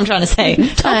sum it up. That's what I'm trying to say.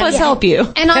 Help us help you.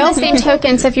 And on the same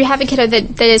token, so if you have a kiddo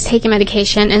that is taking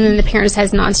medication and then the parent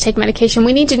decides not to take medication,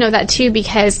 we need to know that too,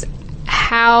 because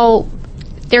how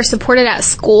they're supported at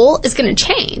school is going to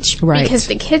change. Right. Because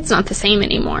the kid's not the same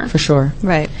anymore. For sure.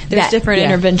 Right. There's different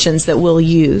interventions that we'll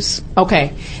use.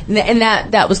 Okay. And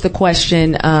that was the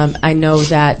question. I know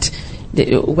that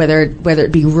whether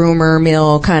it be rumor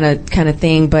mill kind of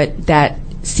thing, but that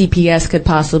CPS could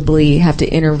possibly have to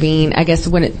intervene. I guess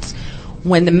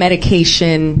when the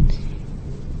medication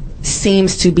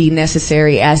seems to be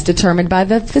necessary as determined by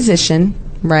the physician,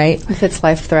 right? If it's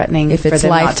life-threatening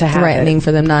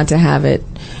for them not to have it.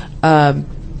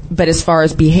 But as far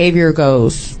as behavior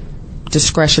goes,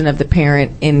 discretion of the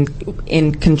parent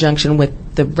in conjunction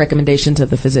with the recommendations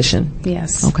of the physician.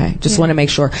 Yes. Okay. Just want to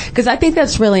make sure. Because I think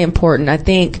that's really important. I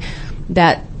think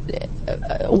that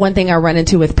one thing I run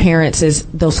into with parents is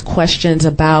those questions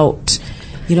about,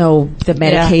 the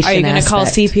medication. Are you going to call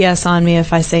CPS on me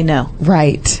if I say no?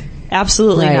 Right.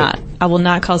 Absolutely not. I will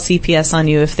not call CPS on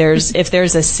you if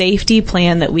there's a safety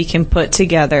plan that we can put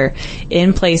together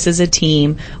in place as a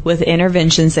team with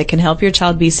interventions that can help your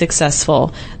child be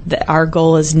successful. Our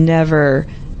goal is never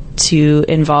to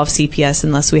involve CPS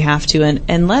unless we have to.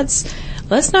 And let's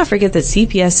not forget that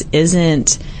CPS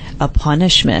isn't a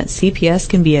punishment. CPS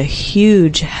can be a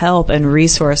huge help and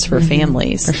resource for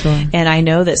families. For sure. And I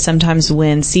know that sometimes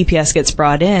when CPS gets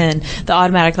brought in, the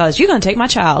automatic thought is, you're going to take my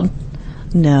child.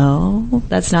 No,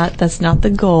 that's not the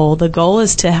goal. The goal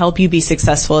is to help you be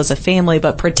successful as a family,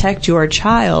 but protect your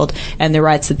child and the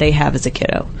rights that they have as a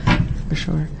kiddo. For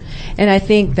sure. And I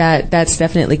think that's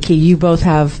definitely key. You both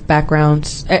have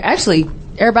backgrounds. Actually,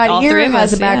 everybody All here three of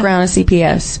has us, a background in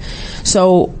CPS.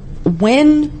 So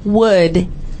when would,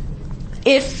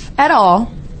 if at all,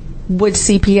 would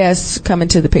CPS come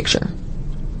into the picture?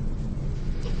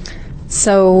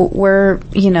 So we're,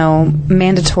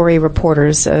 mandatory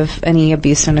reporters of any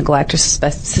abuse or neglect or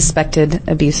suspected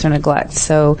abuse or neglect.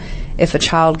 So if a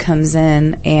child comes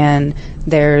in and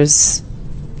there's,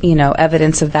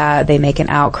 evidence of that, they make an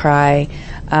outcry,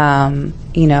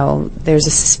 there's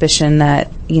a suspicion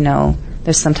that,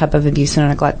 there's some type of abuse or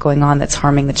neglect going on that's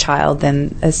harming the child,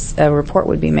 then a report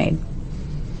would be made.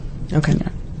 Okay.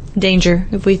 Danger,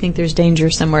 if we think there's danger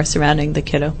somewhere surrounding the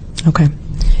kiddo. Okay.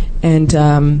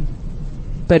 And,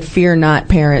 but fear not,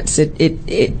 parents. I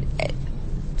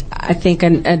think,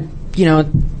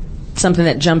 something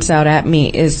that jumps out at me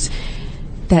is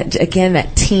that, again,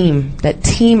 that team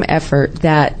effort,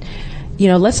 that,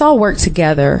 let's all work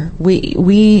together.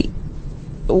 We're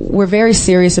very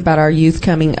serious about our youth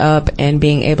coming up and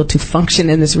being able to function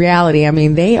in this reality. I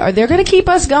mean, they're going to keep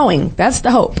us going. That's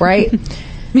the hope, right?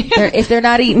 If they're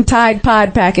not eating Tide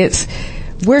Pod packets,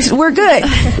 we're good.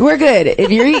 We're good.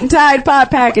 If you're eating Tide Pod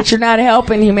packets, you're not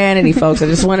helping humanity, folks. I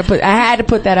had to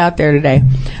put that out there today.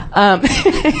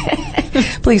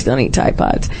 Please don't eat Tide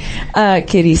Pods,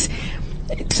 kiddies.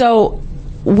 So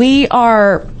we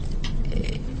are,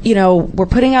 we're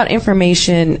putting out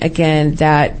information again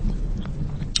that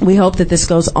we hope that this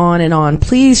goes on and on.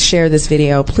 Please share this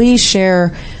video. Please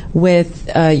share with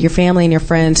your family and your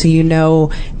friends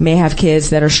who may have kids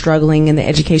that are struggling in the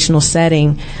educational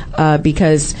setting,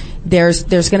 because there's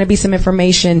going to be some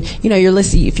information.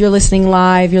 If you're listening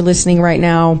live, you're listening right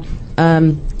now.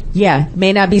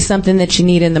 May not be something that you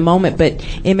need in the moment, but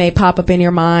it may pop up in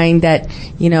your mind that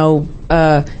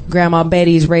Grandma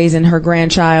Betty's raising her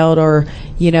grandchild, or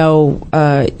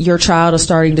your child is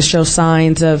starting to show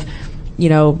signs of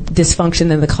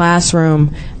dysfunction in the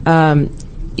classroom.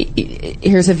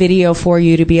 Here's a video for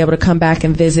you to be able to come back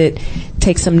and visit,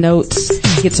 take some notes,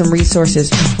 get some resources.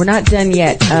 We're not done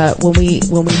yet. When we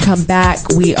come back,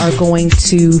 we are going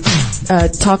to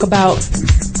talk about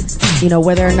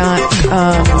whether or not,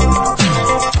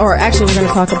 or actually we're going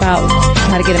to talk about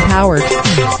how to get empowered.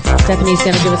 Stephanie's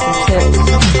going to give us some tips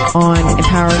on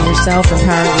empowering yourself,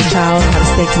 empowering your child, how to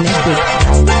stay connected.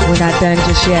 We're not done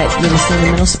just yet. You're listening to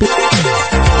Mental Speak.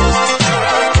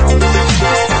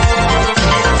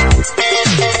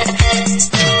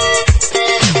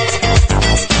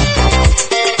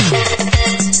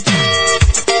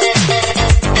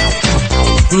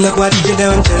 Look what you're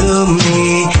doing to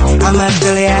me. I'm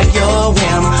utterly at your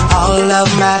whim. All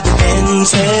of my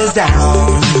defenses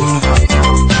down.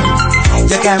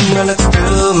 Your camera looks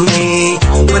through me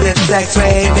with its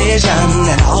X-ray vision,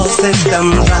 and all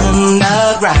systems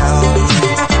underground.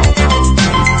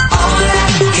 All I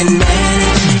can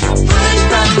manage to push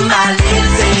from my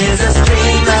lips is a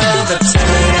stream of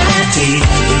absurdity.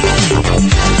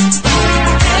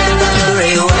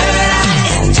 Every word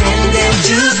I intended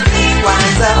to speak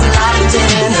winds up locked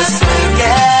in a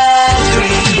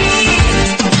circuitry.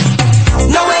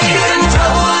 No way to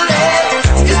control it.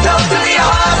 It's totally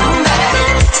automatic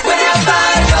whenever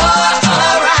you're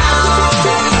around.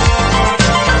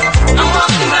 I'm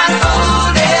walking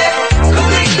blindfolded,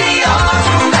 completely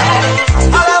automatic.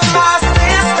 All of my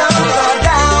systems are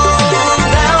down,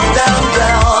 down, down,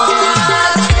 down.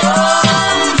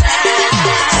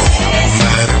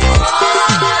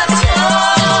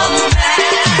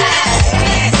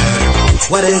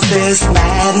 What is this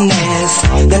madness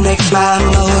that makes my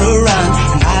motor run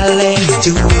and my legs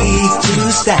too weak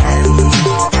to stand?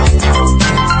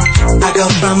 I go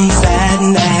from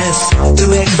sadness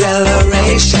to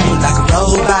acceleration like a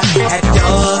robot at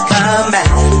your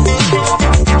command.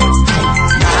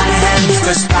 My hands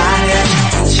perspire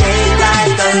and shake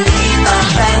like a leaf,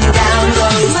 up and down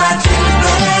goes my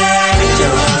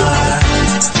temperature.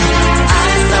 I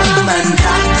summon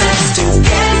doctors to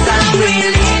get some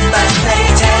relief, but they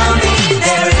tell me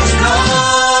there is no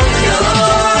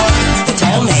cure. They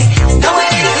tell me no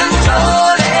way to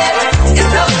control it.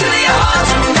 It's totally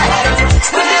automatic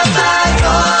whenever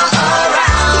you're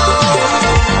around.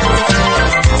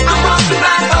 I'm walking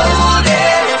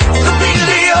blindfolded,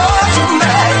 completely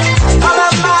automatic. All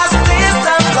of my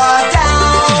systems are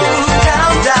down,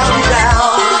 down, down, down.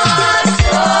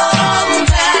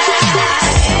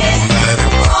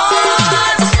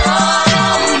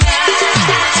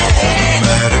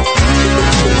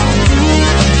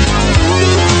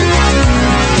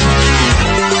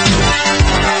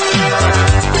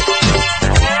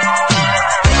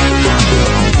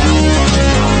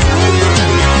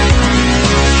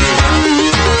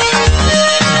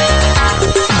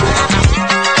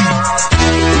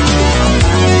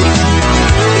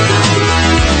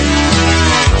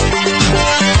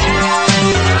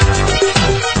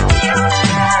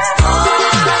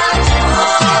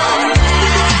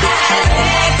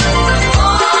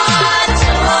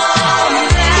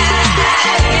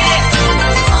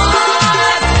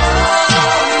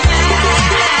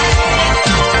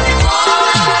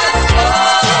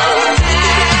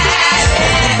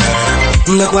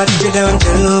 Look what you're doing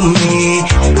to me.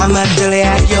 I'm utterly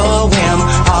at your whim.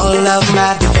 All of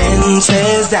my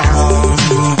defenses down.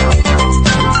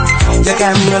 The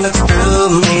camera looks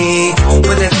through me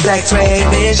with its X-ray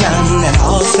vision, and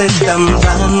all systems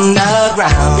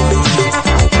underground.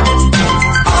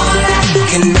 All I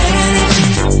can manage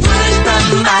to push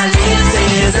from my lips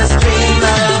is a stream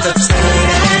of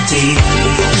absurdity.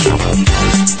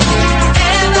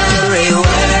 Every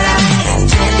word I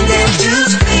intended to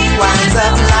speak winds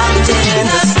up locked in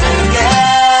the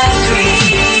circuitry.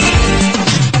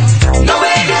 No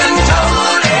way to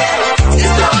control it, it's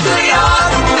totally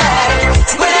automatic.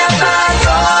 Whenever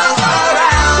you're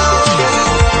around,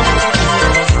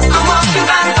 I'm walking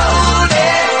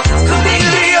blindfolded,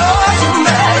 completely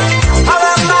automatic. All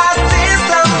of my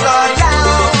systems are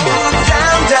down,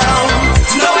 down, down.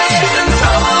 No way to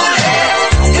control it,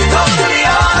 it's totally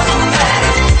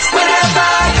automatic.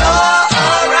 Whenever you're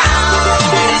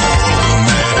around,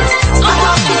 I'm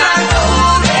walking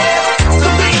blindfolded,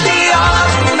 completely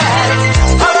automatic.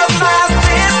 All of my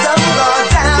systems are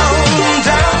down,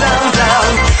 down, down, down.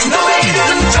 No way to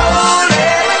control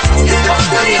it, it's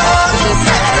totally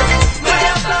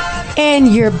automatic.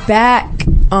 And you're back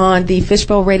on the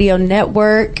Fishbowl Radio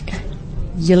Network.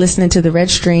 You're listening to the Red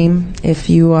Stream if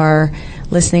you are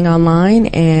listening online.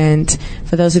 And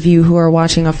for those of you who are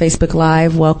watching on Facebook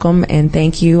Live, welcome and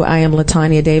thank you. I am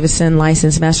LaTanya Davison,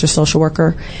 licensed master social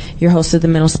worker, your host of the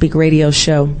Mental Speak Radio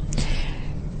Show.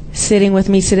 Sitting with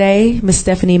me today, Miss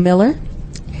Stephanie Miller,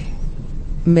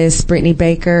 Miss Brittany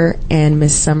Baker, and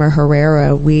Miss Summer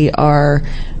Herrera. We are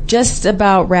just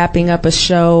about wrapping up a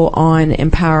show on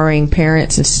empowering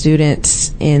parents and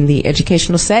students in the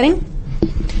educational setting.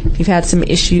 If you've had some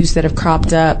issues that have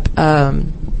cropped up,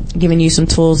 giving you some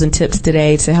tools and tips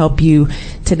today to help you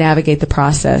to navigate the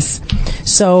process.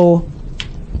 So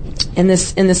in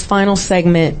this final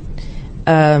segment,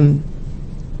 empowerment,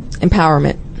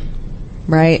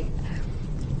 right?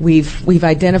 We've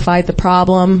identified the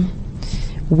problem.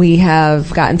 We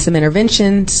have gotten some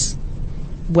interventions,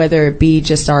 whether it be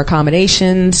just our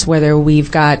accommodations, whether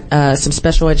we've got some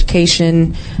special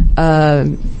education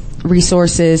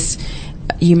resources.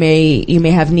 You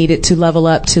may have needed to level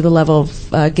up to the level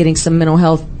of getting some mental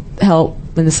health help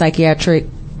in the psychiatric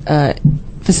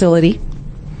facility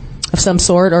of some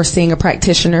sort, or seeing a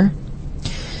practitioner.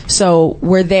 So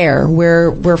we're there.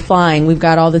 We're flying. We've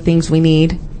got all the things we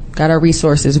need. Got our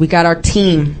resources. We got our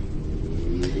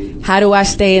team. How do I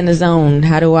stay in the zone?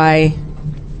 How do I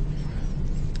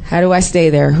stay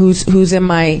there? Who's in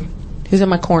my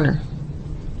corner?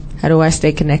 How do I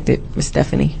stay connected, Miss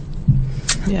Stephanie?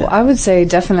 Yeah. Well, I would say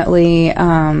definitely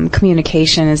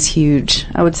communication is huge.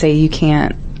 I would say you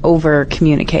can't over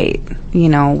communicate,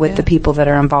 with the people that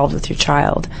are involved with your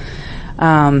child.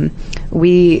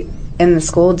 We in the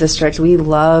school district, we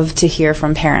love to hear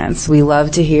from parents. We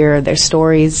love to hear their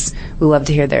stories. We love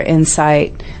to hear their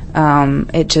insight.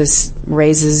 It just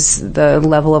raises the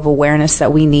level of awareness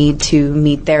that we need to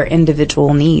meet their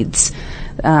individual needs.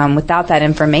 Without that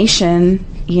information,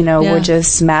 we're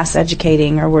just mass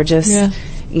educating, or we're just,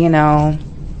 it's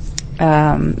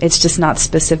just not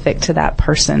specific to that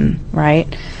person, right?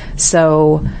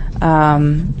 So,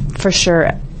 for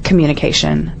sure,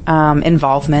 communication,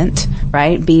 involvement,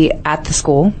 right? Be at the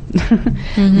school,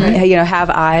 mm-hmm. Have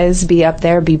eyes, be up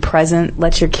there, be present,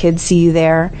 let your kids see you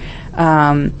there.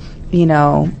 Let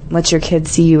your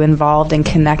kids see you involved and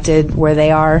connected where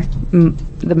they are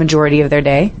the majority of their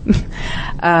day.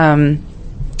 And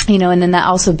then that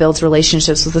also builds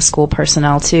relationships with the school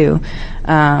personnel too.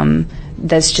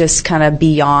 That's just kind of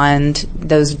beyond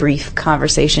those brief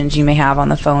conversations you may have on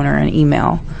the phone or an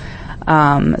email.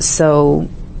 So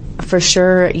for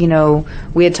sure,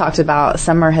 we had talked about,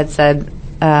 Summer had said,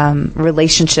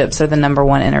 relationships are the number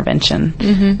one intervention.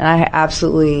 Mm-hmm. And I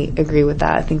absolutely agree with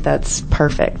that. I think that's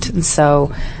perfect. And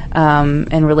so,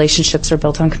 and relationships are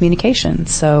built on communication.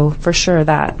 So for sure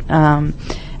that,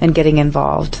 and getting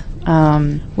involved.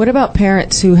 What about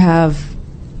parents who have,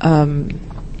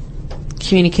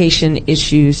 communication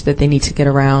issues that they need to get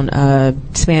around?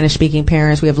 Spanish speaking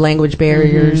parents, we have language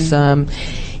barriers, mm-hmm.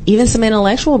 Even some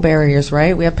intellectual barriers,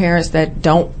 right? We have parents that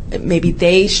maybe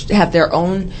they have their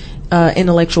own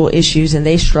intellectual issues and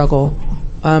they struggle.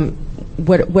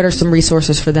 What are some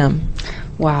resources for them?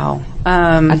 Wow.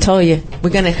 I told you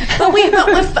we'll answer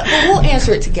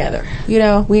it together. We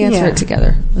answer it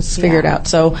together. Let's figure it out.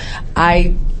 So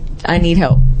I need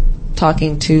help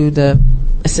talking to the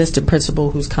assistant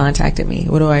principal who's contacted me.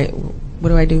 What do I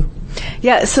do?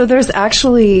 Yeah, so there's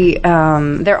actually,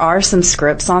 there are some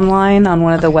scripts online on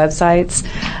one of the websites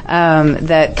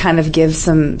that kind of give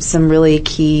some really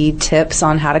key tips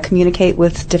on how to communicate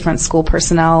with different school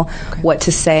personnel, what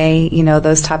to say,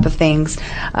 those type of things.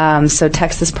 So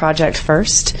Texas Project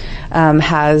First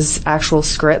has actual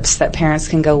scripts that parents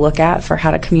can go look at for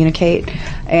how to communicate.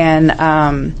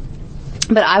 And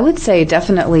but I would say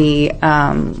definitely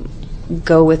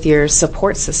go with your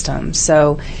support system.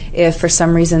 So if for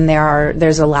some reason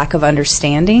there's a lack of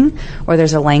understanding or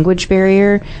there's a language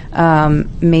barrier,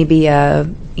 maybe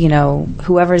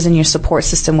whoever's in your support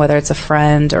system, whether it's a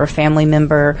friend or a family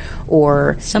member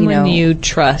or someone you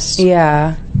trust.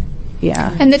 Yeah.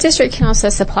 Yeah. And the district can also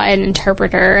supply an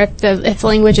interpreter if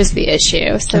language is the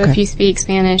issue. So if you speak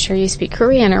Spanish or you speak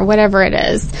Korean or whatever it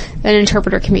is, then an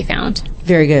interpreter can be found.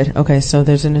 Very good. Okay, so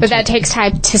there's an interpreter. But that takes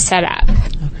time to set up.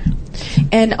 Okay.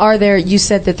 And you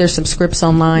said that there's some scripts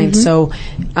online, so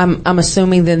I'm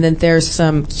assuming then that there's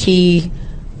some key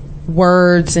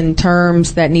words and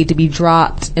terms that need to be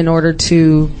dropped in order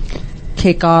to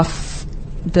kick off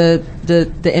the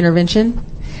intervention?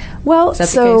 Well,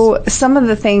 so some of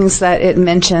the things that it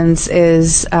mentions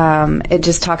is it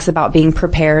just talks about being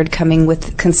prepared, coming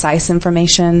with concise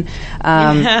information.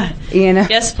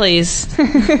 Yes, please.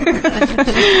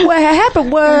 What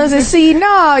happened was,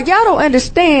 y'all don't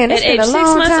understand. It's been a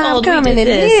long time coming,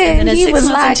 and then he was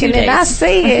like, and then I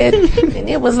said, and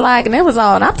it was like, and it was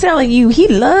all. And I'm telling you, he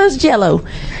loves Jell-O.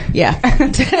 Yeah.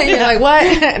 You're like, what?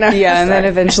 Yeah, and then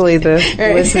eventually the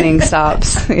listening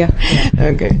stops. Yeah.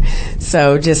 Okay.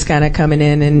 So just kind of coming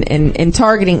in and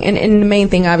targeting. And the main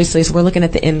thing, obviously, is we're looking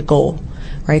at the end goal,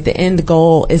 right? The end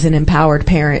goal is an empowered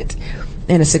parent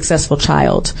and a successful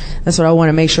child. That's what I want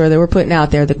to make sure that we're putting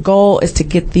out there. The goal is to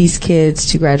get these kids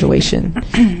to graduation,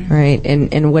 right?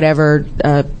 And whatever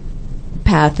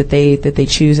path that they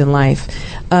choose in life.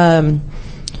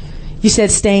 You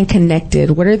said staying connected.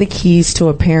 What are the keys to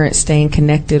a parent staying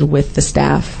connected with the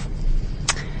staff?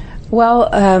 Well,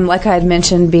 like I had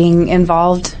mentioned, being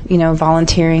involved,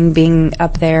 volunteering, being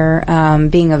up there,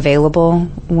 being available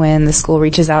when the school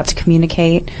reaches out to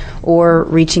communicate, or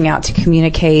reaching out to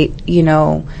communicate,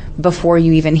 before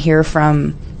you even hear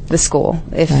from the school.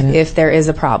 If there is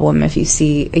a problem, if you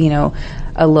see,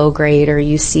 a low grade, or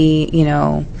you see,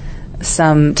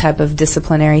 some type of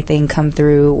disciplinary thing come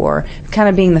through, or kind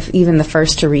of being even the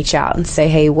first to reach out and say,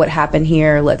 hey, what happened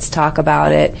here? Let's talk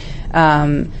about it.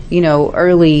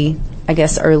 Early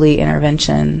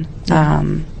intervention,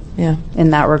 in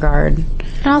that regard.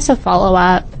 And also follow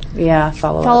up. Yeah,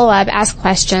 follow up, ask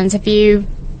questions. If you've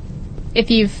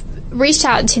reached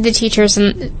out to the teachers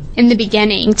in the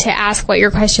beginning to ask what your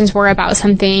questions were about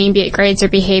something, be it grades or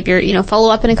behavior,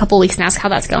 follow up in a couple weeks and ask how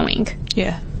that's going.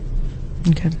 Yeah.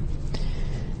 Okay.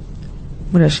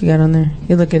 What else you got on there?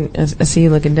 I see you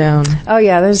looking down. Oh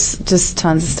yeah, there's just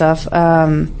tons of stuff.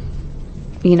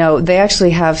 They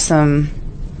actually have some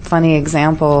funny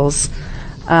examples.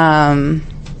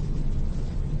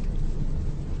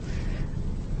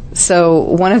 So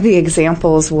one of the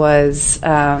examples was,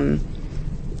 they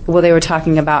were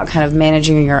talking about kind of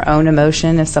managing your own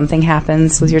emotion if something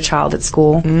happens with your child at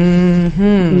school.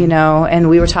 Mm-hmm. And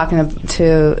we were talking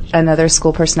to another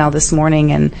school personnel this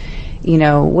morning, and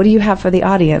what do you have for the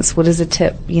audience? What is a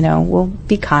tip? Well,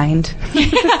 be kind.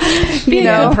 Be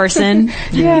a good person.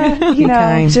 Yeah. Be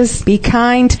kind. Just be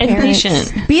kind. And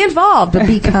patient. Be involved, but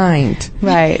be kind.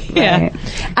 Right. Yeah.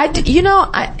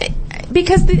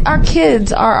 Because our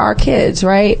kids are our kids,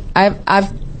 right?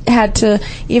 I've had to,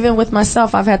 even with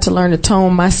myself, I've had to learn to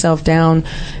tone myself down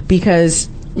because,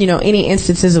 any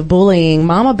instances of bullying,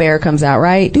 Mama Bear comes out,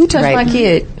 right? Who touched my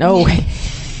kid? No.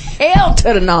 Hell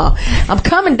to the no. I'm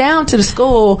coming down to the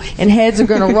school and heads are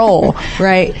going to roll,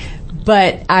 right?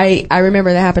 But I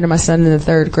remember that happened to my son in the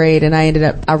 3rd grade, and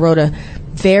I wrote a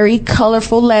very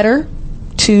colorful letter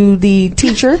to the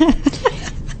teacher.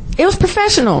 It was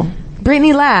professional.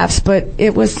 Brittany laughs, but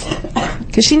it was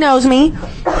because she knows me.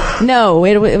 No,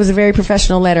 it was a very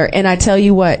professional letter. And I tell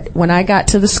you what, when I got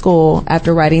to the school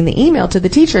after writing the email to the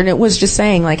teacher, and it was just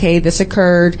saying like, hey, this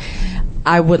occurred.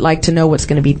 I would like to know what's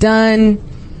going to be done.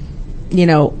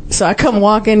 So I come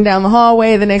walking down the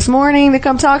hallway the next morning to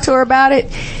come talk to her about it.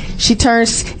 She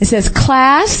turns and says,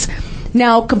 class,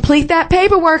 now complete that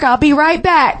paperwork. I'll be right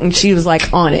back. And she was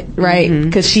like on it, right?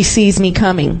 Because she sees me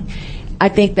coming. I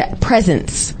think that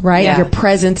presence, right? Yeah. Your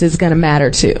presence is going to matter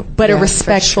too, but a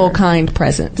respectful, kind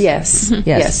presence. Yes.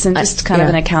 Yes. And just kind of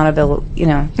an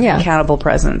accountable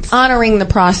presence. Honoring the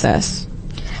process.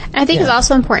 And I think it's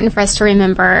also important for us to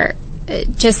remember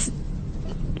just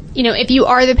if you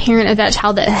are the parent of that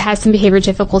child that has some behavior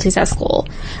difficulties at school,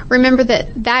 remember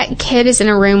that kid is in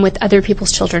a room with other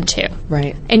people's children too.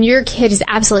 Right. And your kid is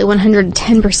absolutely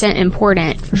 110%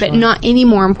 important, but not any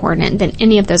more important than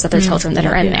any of those other children that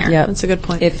are in there. Yeah, that's a good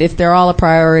point. If they're all a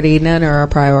priority, none are a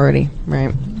priority.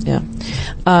 Right. Yeah.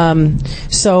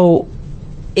 So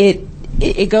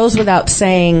it goes without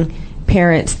saying,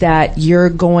 parents, that you're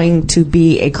going to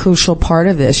be a crucial part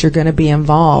of this. You're going to be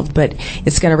involved, but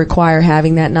it's going to require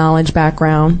having that knowledge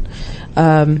background.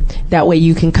 That way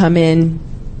you can come in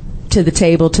to the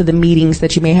table, to the meetings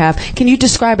that you may have. Can you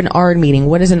describe an ARD meeting?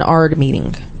 What is an ARD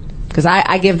meeting? Because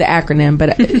I give the acronym,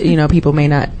 but people may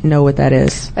not know what that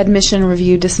is. Admission,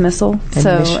 review, dismissal.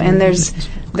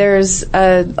 There's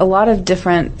a lot of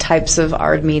different types of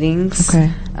ARD meetings.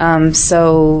 Okay.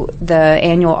 So the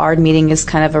annual ARD meeting is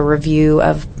kind of a review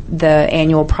of the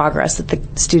annual progress that the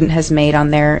student has made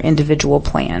on their individual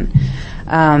plan.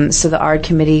 So the ARD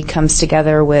committee comes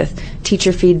together with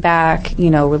teacher feedback,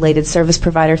 related service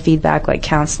provider feedback like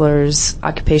counselors,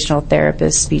 occupational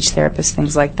therapists, speech therapists,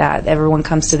 things like that. Everyone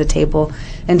comes to the table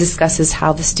and discusses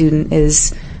how the student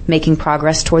is making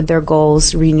progress toward their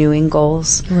goals, renewing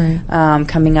goals, right.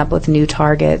 Coming up with new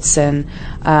targets, and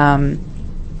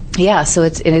so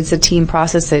it's a team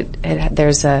process.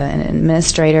 There's an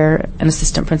administrator, an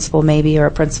assistant principal maybe, or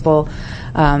a principal,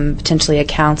 potentially a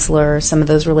counselor, some of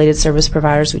those related service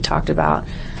providers we talked about.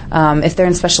 If they're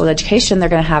in special education, they're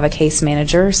going to have a case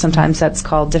manager. Sometimes that's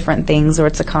called different things, or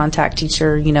it's a contact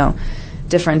teacher.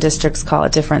 Different districts call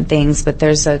it different things, but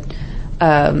there's a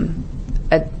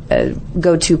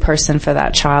go-to person for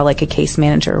that child, like a case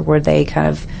manager, where they kind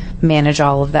of manage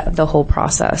all of that, the whole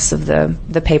process of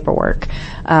the paperwork,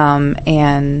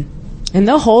 and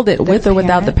they'll hold it with or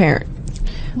without the parent.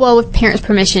 Well, with parents'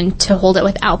 permission to hold it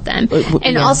without them.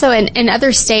 And also in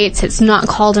other states, it's not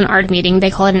called an ARD meeting. They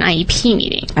call it an IEP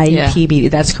meeting. IEP meeting,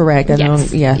 that's correct.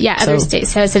 Other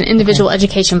states. So it's an individual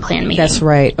education plan meeting. That's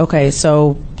right. Okay,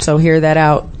 so hear that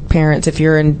out, parents. If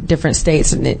you're in different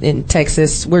states, in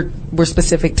Texas, we're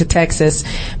specific to Texas,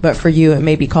 but for you, it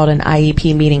may be called an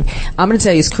IEP meeting. I'm going to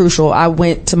tell you, it's crucial. I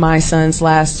went to my son's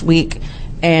last week,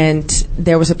 and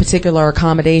there was a particular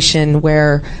accommodation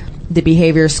where the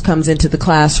behaviorist comes into the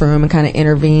classroom and kind of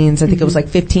intervenes. I think it was like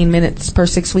 15 minutes per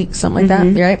 6 weeks, something like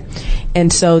that, right?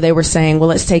 And so they were saying, well,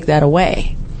 let's take that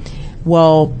away.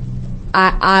 Well,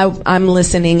 I'm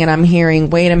listening and I'm hearing,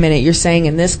 wait a minute, you're saying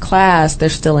in this class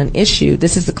there's still an issue.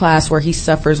 This is the class where he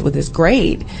suffers with his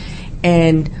grade.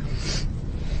 And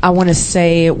I want to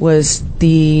say it was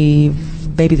maybe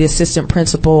the assistant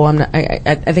principal.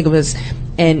 I think it was.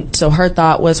 And so her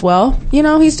thought was, well,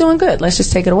 he's doing good. Let's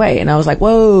just take it away. And I was like,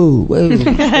 whoa,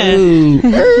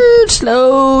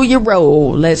 slow your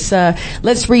roll. Let's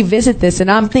revisit this.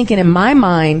 And I'm thinking in my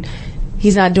mind,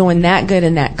 he's not doing that good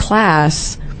in that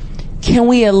class. Can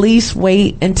we at least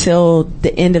wait until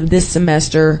the end of this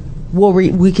semester?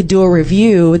 We could do a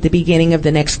review at the beginning of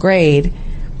the next grade,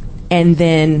 and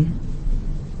then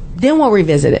we'll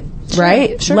revisit it,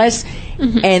 right? Sure.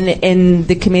 And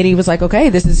the committee was like, okay,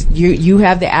 this is you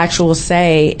have the actual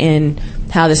say in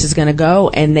how this is going to go,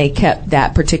 and they kept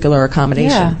that particular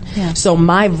accommodation. Yeah. So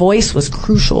my voice was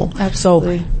crucial.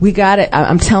 Absolutely. So we got it.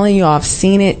 I'm telling you, I've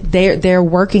seen it. They're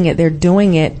working it. They're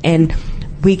doing it, and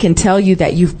we can tell you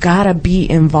that you've got to be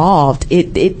involved.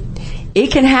 It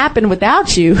can happen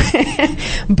without you,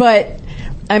 but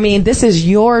I mean, this is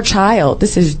your child.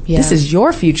 This is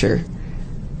your future,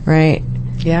 right?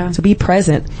 Yeah. So be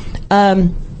present.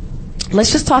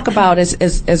 Let's just talk about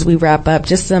as we wrap up,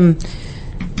 just some,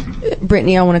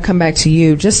 Brittany, I want to come back to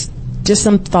you. Just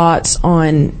some thoughts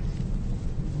on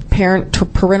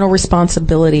parental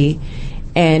responsibility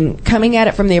and coming at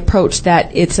it from the approach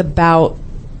that it's about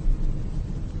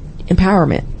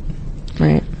empowerment,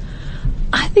 right?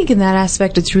 I think in that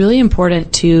aspect, it's really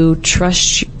important to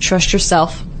trust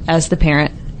yourself as the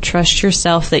parent. Trust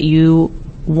yourself that you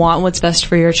want what's best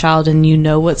for your child and you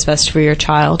know what's best for your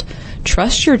child.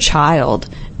 Trust your child.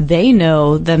 They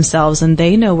know themselves and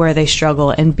they know where they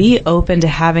struggle, and be open to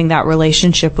having that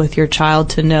relationship with your child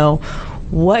to know,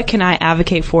 what can I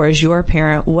advocate for as your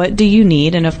parent? What do you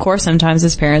need? And of course, sometimes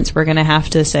as parents, we're going to have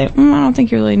to say, I don't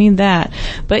think you really need that.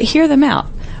 But hear them out.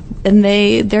 And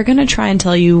they're going to try and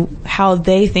tell you how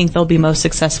they think they'll be most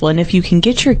successful. And if you can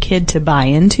get your kid to buy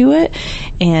into it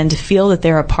and feel that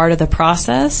they're a part of the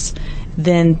process,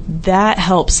 then that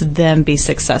helps them be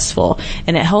successful.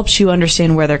 And it helps you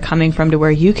understand where they're coming from to where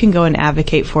you can go and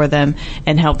advocate for them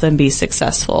and help them be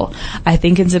successful. I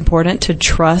think it's important to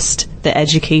trust the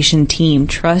education team,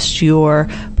 trust your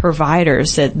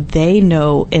providers that they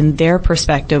know in their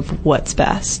perspective what's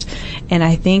best. And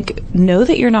I think know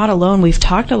that you're not alone. We've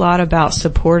talked a lot about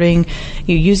supporting,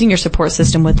 using your support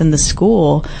system within the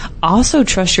school. Also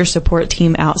trust your support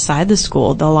team outside the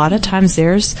school. A lot of times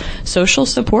there's social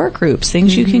support groups,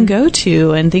 things you can go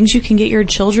to and things you can get your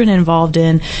children involved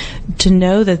in, to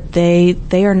know that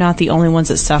they are not the only ones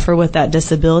that suffer with that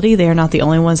disability. They are not the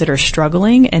only ones that are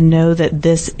struggling, and know that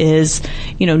this is,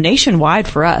 nationwide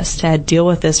for us to deal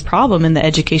with this problem in the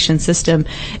education system.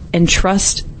 And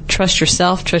trust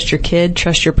yourself, trust your kid,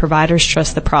 trust your providers,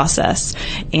 trust the process,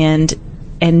 and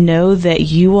know that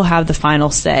you will have the final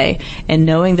say. And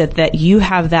knowing that you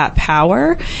have that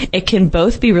power, it can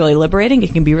both be really liberating,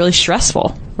 it can be really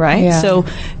stressful, right? Yeah. So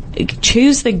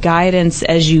choose the guidance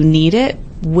as you need it,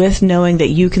 with knowing that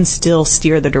you can still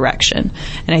steer the direction.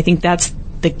 And I think that's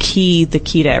the key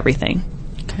to everything.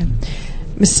 Okay.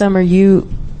 Ms. Summer,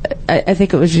 I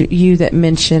think it was you that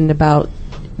mentioned about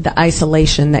the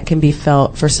isolation that can be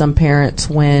felt for some parents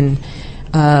when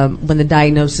the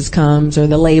diagnosis comes or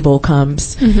the label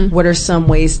comes. What are some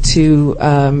ways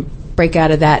to break out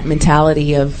of that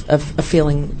mentality of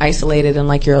feeling isolated and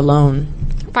like you're alone?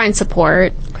 Find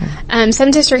support. Okay.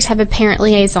 Some districts have a parent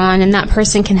liaison, and that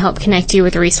person can help connect you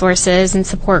with resources and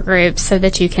support groups so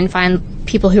that you can find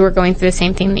people who are going through the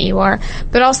same thing that you are.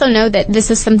 But also know that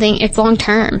this is something, it's long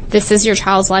term. This is your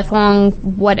child's lifelong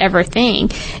whatever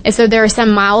thing. And so there are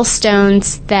some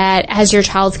milestones that as your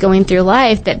child's going through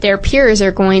life that their peers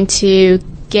are going to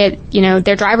get,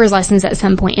 their driver's license at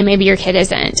some point, and maybe your kid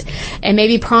isn't. And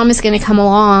maybe prom is going to come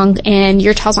along and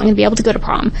your child's not going to be able to go to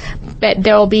prom. But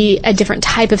there will be a different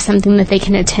type of something that they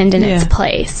can attend in its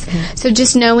place. So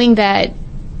just knowing that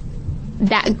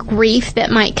grief that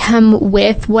might come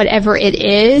with whatever it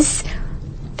is,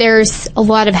 there's a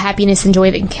lot of happiness and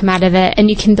joy that can come out of it, and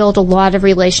you can build a lot of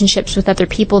relationships with other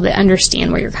people that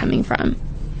understand where you're coming from.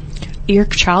 Your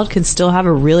child can still have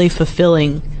a really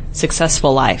fulfilling,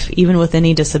 successful life, even with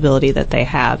any disability that they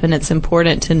have. And it's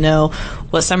important to know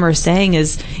what Summer is saying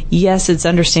is, yes, it's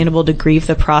understandable to grieve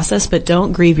the process, but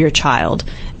don't grieve your child.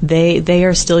 They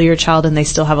are still your child, and they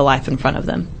still have a life in front of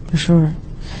them. For sure.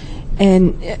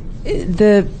 And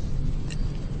the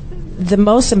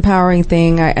most empowering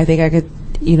thing I think I could,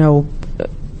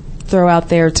 throw out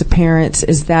there to parents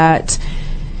is that,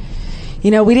 we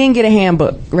didn't get a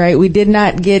handbook, right? We did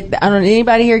not get,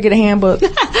 anybody here get a handbook?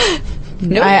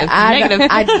 No,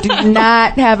 I do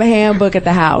not have a handbook at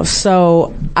the house.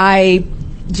 So I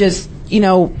just,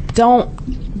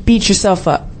 don't beat yourself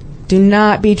up. Do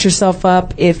not beat yourself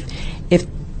up if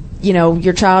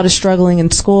your child is struggling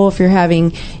in school, if you're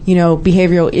having,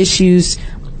 behavioral issues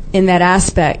in that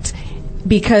aspect.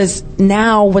 Because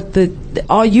now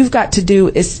all you've got to do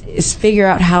is figure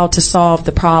out how to solve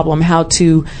the problem, how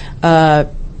to,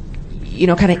 kind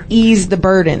of ease the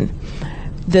burden.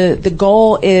 The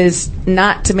goal is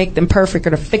not to make them perfect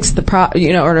or to fix the problem,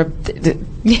 or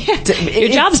your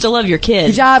job's to love your kid.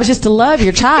 Your job is just to love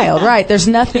your child, right? There's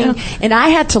nothing, and I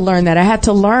had to learn that. I had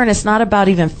to learn it's not about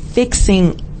even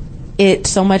fixing it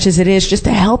so much as it is just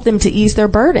to help them to ease their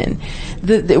burden.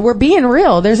 We're being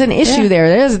real. There's an issue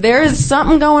there. There is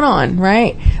something going on,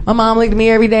 right? My mom looked at me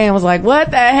every day and was like, "What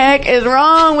the heck is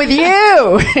wrong with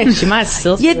you?" She might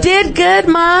still. You did good,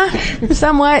 Ma.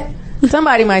 Somewhat.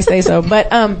 Somebody might say so,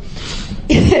 but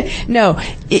no.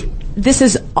 This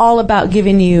is all about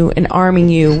giving you and arming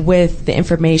you with the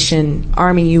information,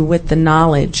 arming you with the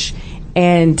knowledge,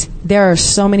 and there are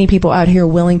so many people out here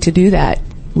willing to do that.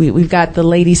 We've got the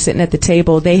ladies sitting at the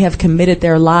table. They have committed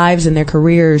their lives and their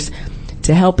careers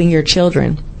to helping your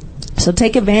children. So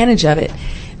take advantage of it.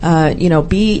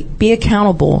 Be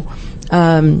accountable.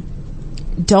 Don't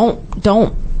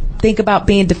think about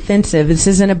being defensive. This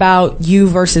isn't about you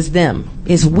versus them.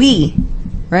 It's we,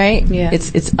 right? Yeah.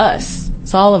 It's us.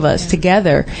 It's all of us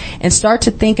together. And start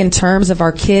to think in terms of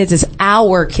our kids as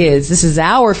our kids. This is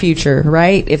our future,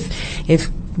 right?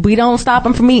 If we don't stop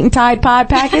them from eating Tide Pod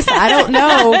packets, I don't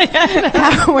know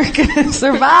how we're going to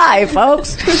survive,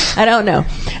 folks. I don't know.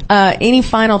 Any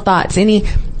final thoughts? I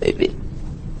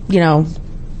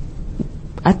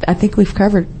think we've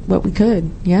covered what we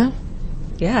could. Yeah?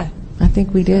 Yeah. I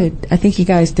think we did. I think you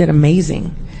guys did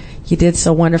amazing. You did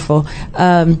so wonderful.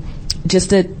 Just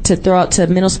to throw out to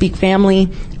Mental Speak family,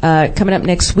 coming up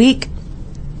next week,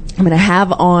 I'm going to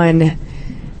have on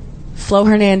Flo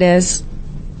Hernandez,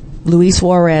 Luis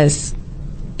Juarez,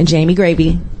 and Jamie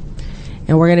Gravy.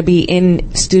 And we're going to be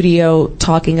in studio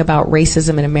talking about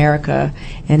racism in America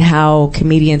and how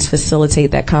comedians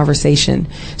facilitate that conversation.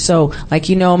 So,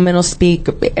 Mental Speak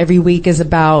every week is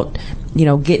about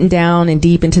getting down and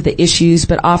deep into the issues,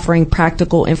 but offering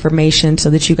practical information so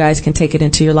that you guys can take it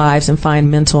into your lives and find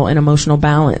mental and emotional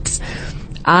balance.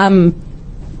 I'm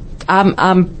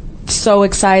so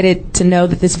excited to know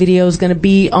that this video is going to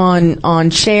be on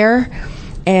Share,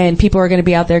 and people are going to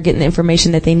be out there getting the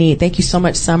information that they need. Thank you so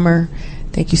much, Summer.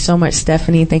 Thank you so much,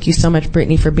 Stephanie. Thank you so much,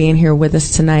 Brittany, for being here with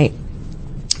us tonight.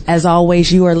 As always,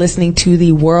 you are listening to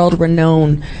the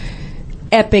world-renowned,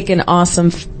 epic, and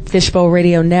awesome Fishbowl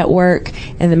Radio Network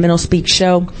and the Mental Speak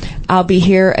Show. I'll be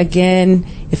here again,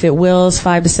 if it wills,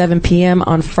 5 to 7 p.m.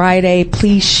 on Friday.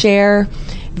 Please share.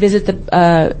 Visit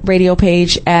the radio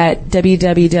page at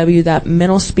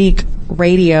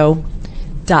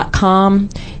www.mentalspeakradio.com.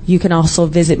 You can also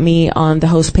visit me on the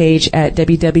host page at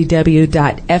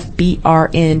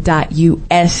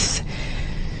www.fbrn.us.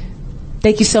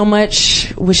 Thank you so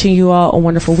much. Wishing you all a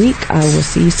wonderful week. I will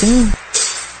see you soon.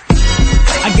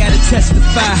 I gotta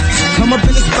testify. Come up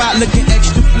in the spot looking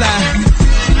extra fly.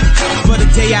 For the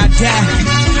day I die,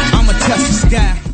 I'ma touch the sky.